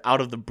later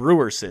out of the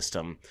Brewer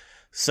system.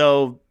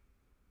 So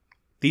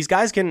these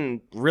guys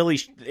can really,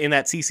 in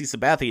that CC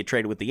Sabathia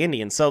trade with the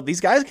Indians, so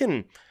these guys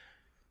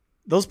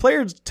those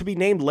players to be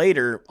named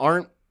later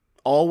aren't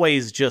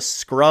always just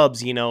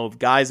scrubs,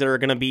 guys that are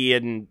going to be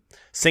in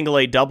single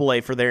A, double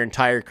A for their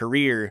entire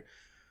career.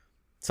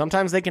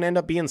 Sometimes they can end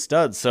up being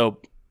studs.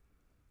 So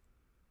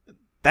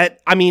I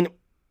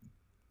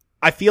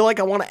feel like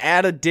I want to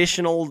add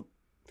additional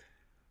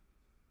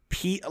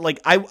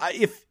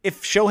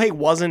if Shohei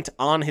wasn't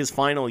on his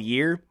final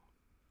year,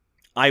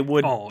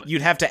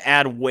 you'd have to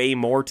add way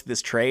more to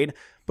this trade,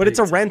 but it's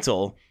a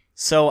rental.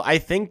 So I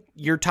think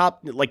your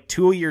top,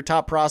 2 of your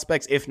top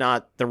prospects, if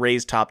not the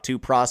Rays' top 2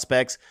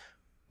 prospects,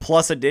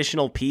 plus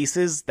additional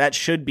pieces, that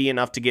should be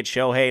enough to get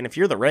Shohei. And if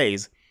you're the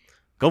Rays,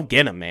 go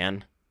get him,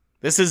 man.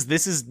 This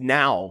is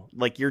now.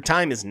 Your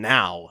time is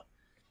now.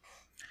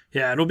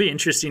 Yeah, it'll be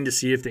interesting to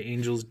see if the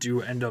Angels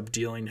do end up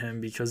dealing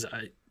him because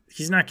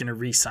he's not going to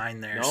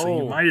re-sign there. No. So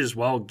you might as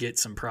well get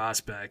some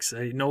prospects.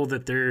 I know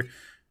that they're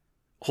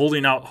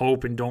holding out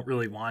hope and don't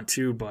really want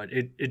to, but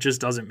it just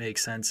doesn't make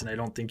sense, and I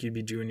don't think you'd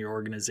be doing your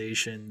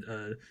organization,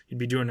 you'd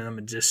be doing them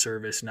a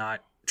disservice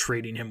not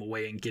trading him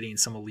away and getting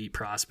some elite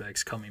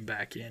prospects coming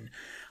back in.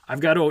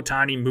 I've got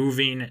Ohtani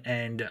moving,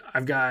 and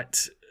I've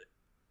got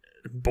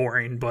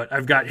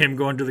him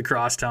going to the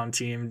crosstown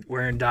team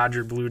wearing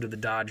Dodger blue to the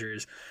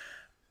Dodgers.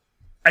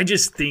 I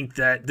just think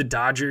that the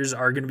Dodgers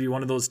are going to be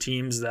one of those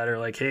teams that are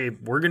like, hey,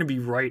 we're going to be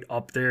right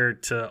up there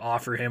to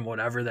offer him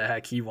whatever the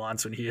heck he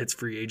wants when he hits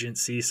free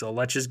agency. So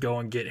let's just go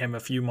and get him a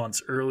few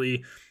months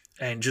early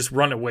and just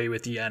run away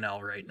with the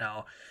NL right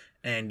now.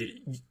 And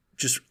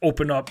just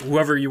open up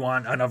whoever you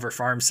want another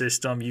farm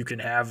system. You can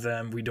have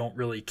them. We don't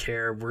really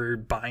care. We're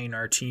buying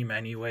our team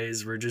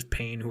anyways. We're just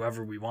paying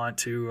whoever we want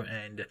to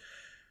and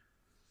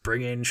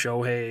bring in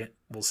Shohei.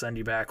 We'll send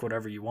you back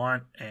whatever you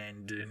want.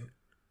 And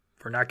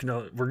we're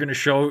going to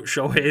show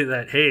Shohei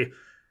that, hey,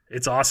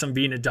 it's awesome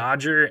being a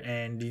Dodger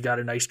and you got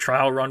a nice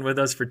trial run with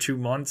us for 2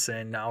 months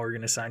and now we're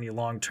going to sign you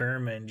long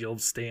term and you'll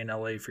stay in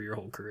LA for your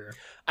whole career.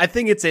 I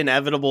think it's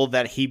inevitable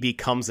that he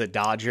becomes a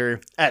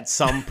Dodger at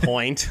some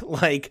point.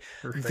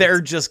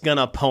 They're just going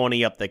to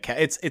pony up the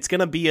it's going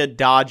to be a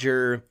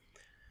Dodger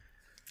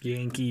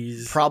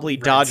Yankees, probably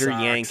Red Dodger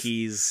Sox.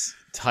 Yankees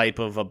type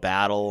of a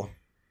battle.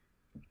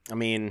 I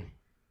mean,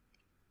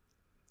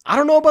 I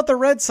don't know about the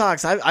Red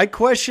Sox. I'd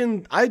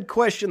question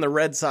the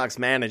Red Sox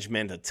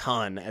management a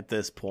ton at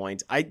this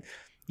point.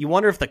 You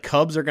wonder if the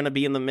Cubs are going to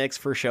be in the mix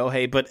for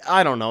Shohei, but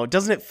I don't know.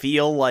 Doesn't it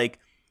feel like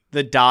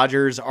the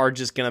Dodgers are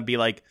just going to be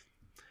like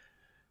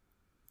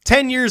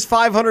 10 years,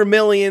 $500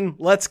 million.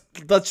 Let's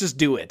just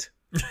do it.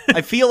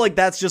 I feel like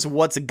that's just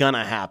what's going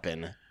to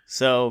happen.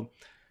 So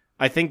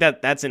I think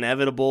that's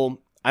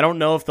inevitable. I don't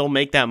know if they'll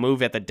make that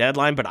move at the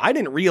deadline, but I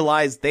didn't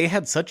realize they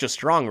had such a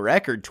strong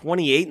record,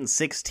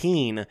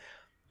 28-16.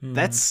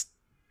 That's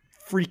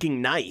freaking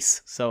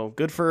nice. So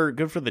good for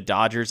the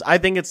Dodgers. I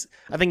think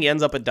he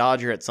ends up a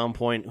Dodger at some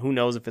point. Who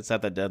knows if it's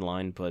at the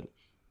deadline, but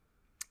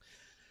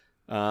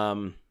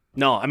no,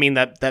 I mean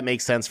that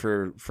makes sense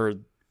for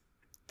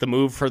the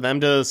move for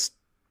them to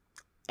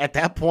at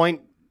that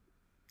point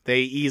they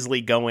easily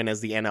go in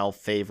as the NL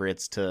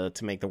favorites to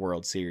make the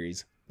World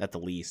Series at the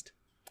least.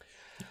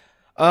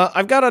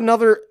 I've got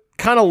another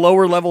kind of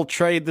lower level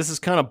trade. This is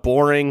kind of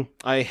boring.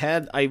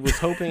 I was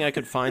hoping I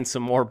could find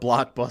some more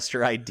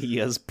blockbuster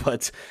ideas,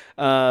 but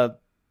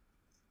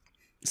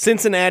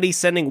Cincinnati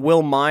sending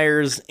Will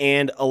Myers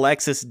and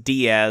Alexis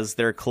Diaz,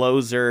 their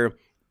closer,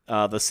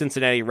 the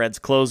Cincinnati Reds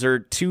closer,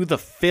 to the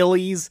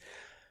Phillies.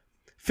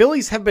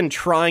 Phillies have been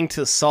trying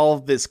to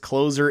solve this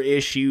closer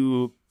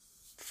issue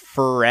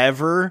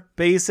forever,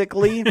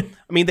 basically. I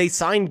mean, they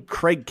signed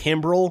Craig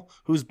Kimbrell,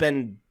 who's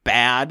been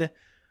bad.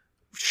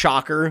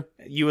 Shocker.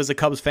 You as a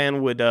Cubs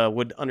fan would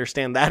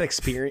understand that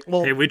experience.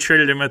 Well, hey, we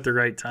traded him at the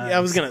right time. Yeah,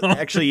 I was gonna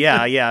actually.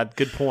 Yeah.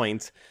 Good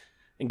point.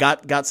 And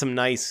got some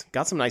nice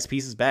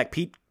pieces back.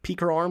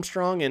 Peacock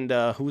Armstrong and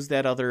who's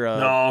that other?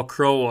 No,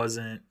 Crow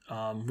wasn't.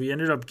 We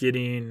ended up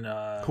getting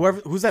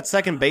who's that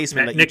second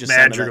baseman that Nick you just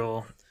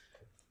Madrigal.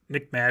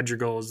 Nick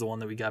Madrigal is the one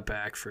that we got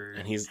back for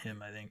he's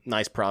him, I think.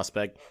 Nice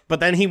prospect. But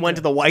then he went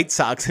to the White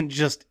Sox and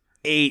just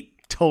ate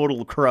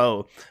total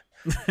crow.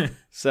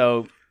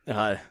 So,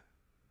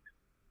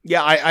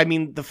 yeah, I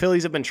mean, the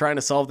Phillies have been trying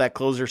to solve that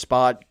closer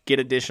spot, get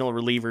additional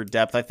reliever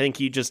depth. I think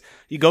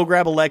you go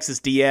grab Alexis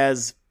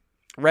Diaz.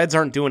 Reds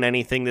aren't doing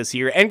anything this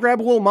year. And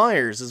grab Will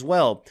Myers as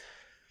well.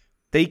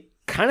 They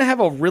kind of have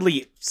a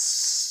really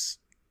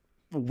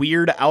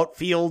weird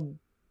outfield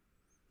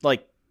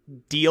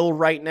deal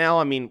right now.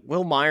 I mean,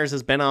 Will Myers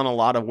has been on a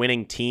lot of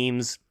winning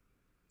teams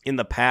in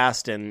the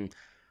past, and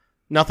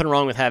nothing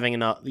wrong with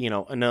having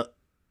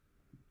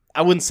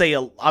I wouldn't say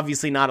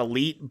obviously not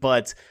elite,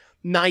 but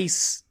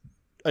nice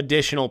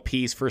additional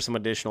piece for some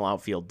additional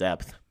outfield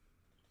depth.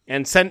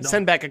 And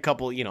send back a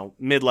couple,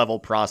 mid-level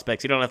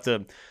prospects. You don't have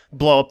to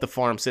blow up the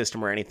farm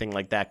system or anything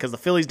like that, because the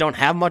Phillies don't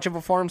have much of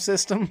a farm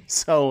system.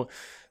 So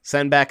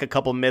send back a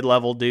couple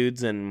mid-level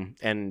dudes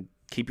and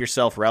keep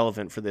yourself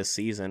relevant for this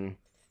season.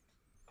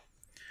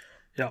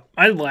 Yeah,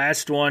 my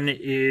last one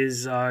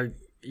is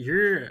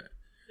your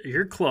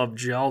club,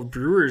 Gel.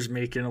 Brewers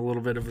making a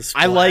little bit of a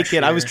splash. I like it.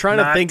 Here. I was trying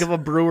to think of a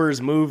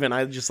Brewers move, and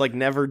I just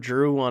never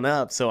drew one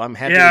up. So I'm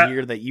happy to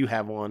hear that you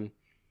have one.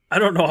 I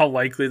don't know how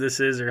likely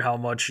this is or how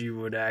much you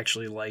would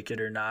actually like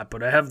it or not,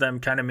 but I have them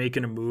kind of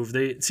making a move.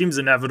 It seems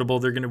inevitable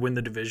they're going to win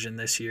the division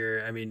this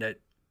year. I mean,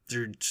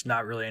 there's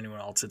not really anyone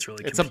else that's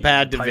really. It's a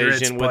bad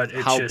division with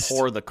how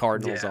poor the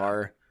Cardinals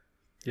are.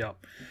 Yeah.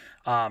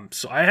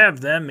 So I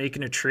have them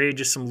making a trade,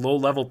 just some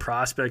low-level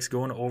prospects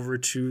going over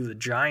to the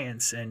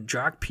Giants, and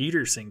Jock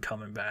Peterson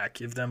coming back.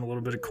 Give them a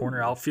little bit of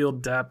corner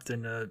outfield depth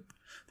and a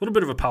little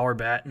bit of a power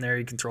bat in there.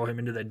 You can throw him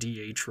into that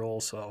DH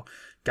role. So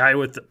guy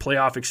with the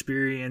playoff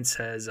experience,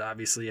 has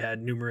obviously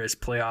had numerous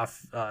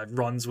playoff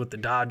runs with the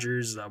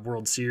Dodgers,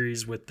 World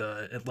Series with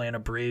the Atlanta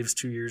Braves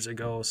 2 years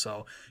ago.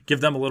 So give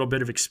them a little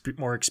bit of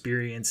more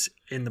experience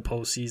in the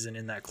postseason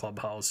in that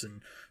clubhouse,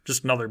 and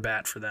just another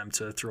bat for them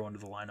to throw into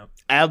the lineup.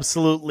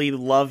 Absolutely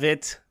love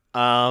it.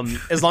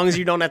 As long as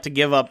you don't have to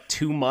give up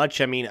too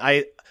much. I mean,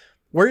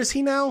 where is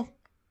he now?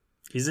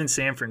 He's in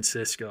San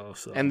Francisco.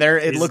 So. And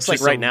it looks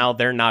like right now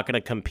they're not going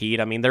to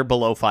compete. I mean, they're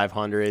below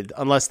 500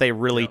 unless they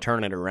really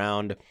turn it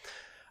around.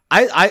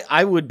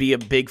 I would be a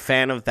big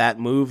fan of that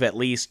move, at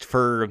least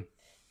for,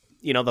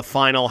 the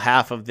final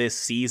half of this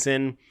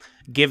season,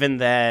 given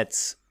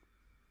that,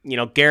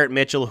 Garrett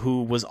Mitchell,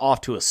 who was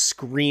off to a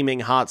screaming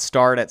hot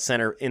start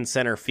in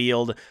center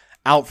field,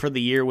 out for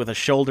the year with a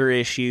shoulder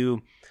issue.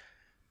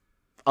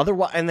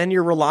 Otherwise, and then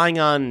you're relying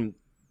on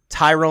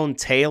Tyrone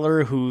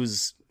Taylor,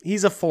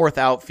 he's a fourth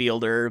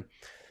outfielder,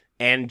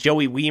 and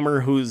Joey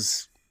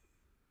Wiemer,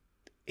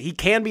 he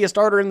can be a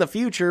starter in the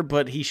future,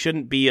 but he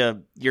shouldn't be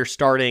you're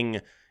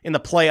starting in the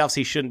playoffs.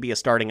 He shouldn't be a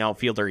starting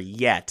outfielder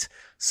yet.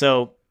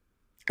 So,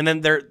 and then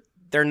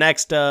their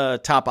next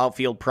top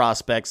outfield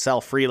prospect,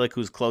 Sal Frelick,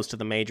 who's close to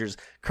the majors,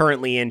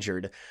 currently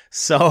injured.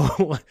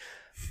 So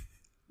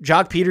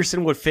Jock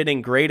Peterson would fit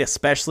in great,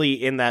 especially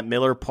in that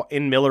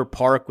Miller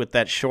Park with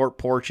that short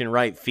porch in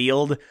right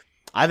field.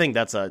 I think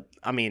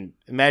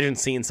imagine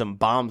seeing some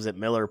bombs at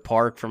Miller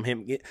Park from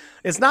him.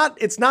 It's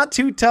not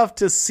too tough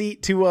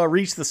to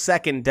reach the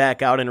second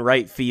deck out in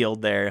right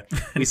field there.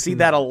 We see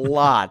that a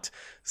lot.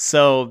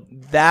 So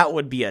that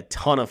would be a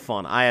ton of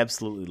fun. I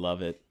absolutely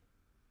love it.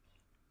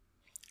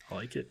 I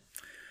like it.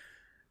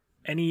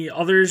 Any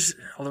others?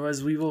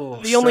 Otherwise, we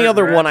will. The only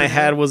other one I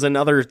had was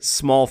another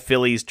small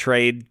Phillies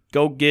trade.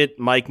 Go get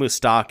Mike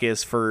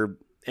Moustakas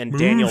and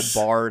Daniel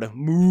Bard.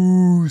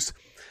 Moose.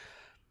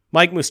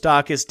 Mike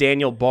Moustakas,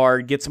 Daniel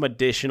Bard, get some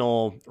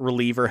additional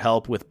reliever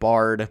help with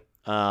Bard,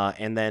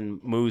 and then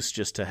Moose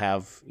just to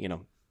have,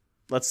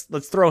 let's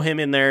throw him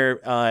in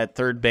there at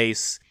third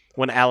base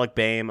when Alec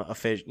Boehm,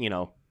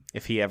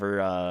 if he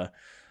ever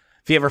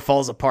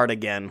falls apart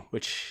again,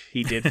 which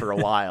he did for a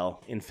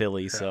while in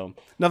Philly. So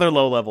another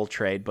low-level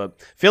trade,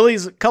 but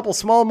Philly's a couple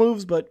small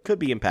moves, but could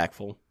be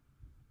impactful.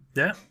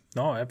 Yeah,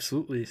 no,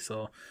 absolutely.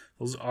 So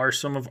those are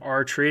some of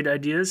our trade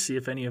ideas. See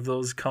if any of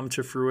those come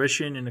to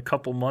fruition in a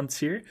couple months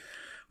here.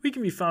 We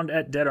can be found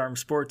at Dead Arm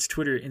Sports,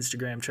 Twitter,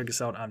 Instagram. Check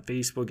us out on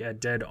Facebook at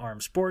Dead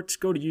Arm Sports.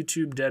 Go to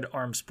YouTube, Dead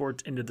Arm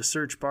Sports, into the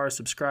search bar.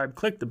 Subscribe.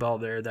 Click the bell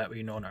there. That way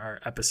you know when our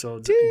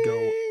episodes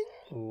go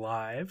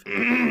live.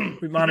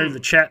 We monitor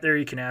the chat there.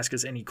 You can ask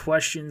us any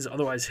questions.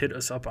 Otherwise, hit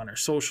us up on our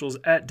socials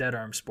at Dead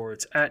Arm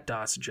Sports, at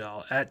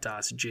DosGel, at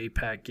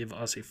DosJPack. Give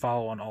us a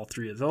follow on all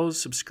three of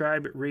those.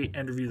 Subscribe, rate,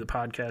 and review the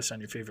podcast on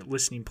your favorite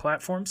listening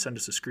platform. Send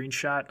us a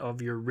screenshot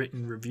of your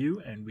written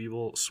review, and we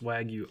will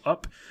swag you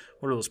up.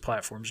 What are those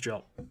platforms,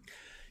 Joe?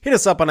 Hit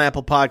us up on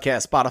Apple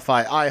Podcasts,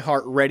 Spotify,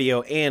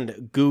 iHeartRadio,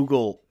 and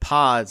Google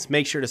Pods.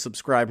 Make sure to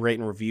subscribe, rate,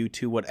 and review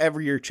to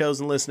whatever your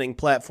chosen listening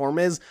platform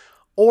is,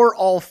 or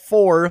all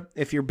four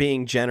if you're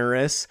being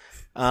generous.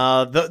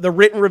 The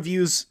written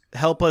reviews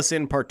help us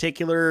in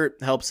particular,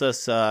 helps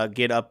us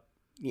get up,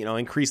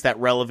 increase that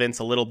relevance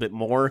a little bit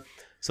more.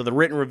 So the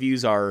written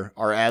reviews are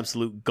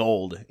absolute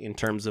gold in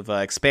terms of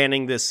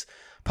expanding this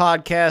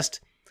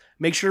podcast.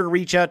 Make sure to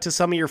reach out to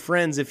some of your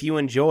friends if you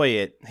enjoy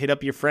it. Hit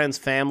up your friends'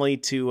 family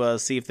to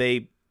see if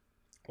they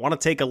want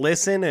to take a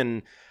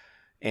listen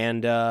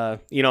and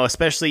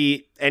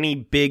especially any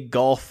big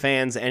golf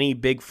fans, any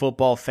big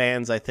football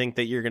fans, I think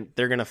that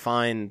they're gonna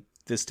find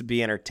this to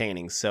be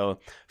entertaining. So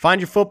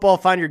find your football,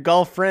 find your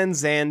golf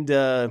friends, and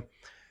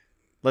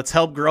let's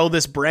help grow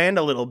this brand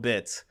a little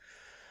bit.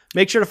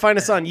 Make sure to find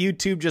us on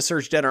YouTube. Just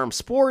search Dead Arm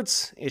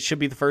Sports. It should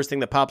be the first thing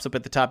that pops up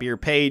at the top of your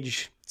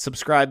page.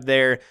 Subscribe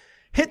there.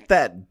 Hit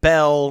that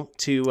bell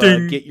to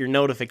get your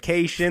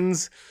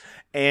notifications.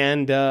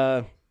 And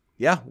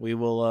we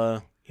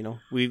will.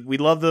 We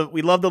love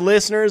the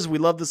listeners. We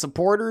love the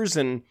supporters,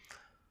 and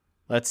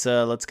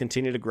let's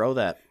continue to grow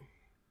that.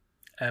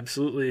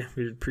 Absolutely,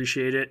 we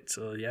appreciate it.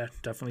 So yeah,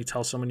 definitely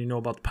tell someone you know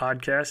about the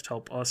podcast.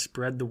 Help us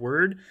spread the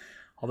word.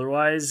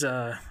 Otherwise,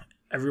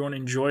 everyone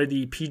enjoy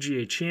the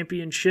PGA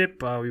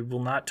Championship. We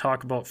will not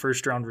talk about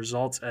first round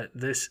results at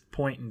this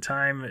point in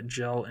time.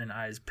 Jill and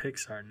I's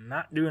picks are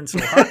not doing so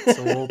hot,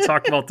 so we'll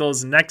talk about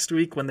those next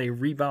week when they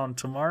rebound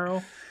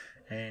tomorrow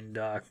and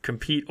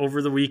compete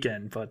over the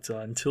weekend. But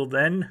until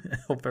then, I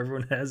hope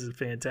everyone has a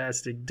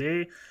fantastic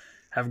day.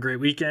 Have a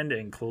great weekend,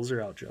 and close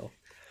her out, Jill.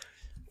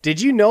 Did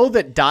you know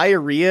that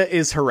diarrhea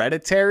is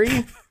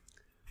hereditary?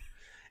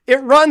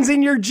 It runs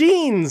in your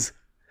genes.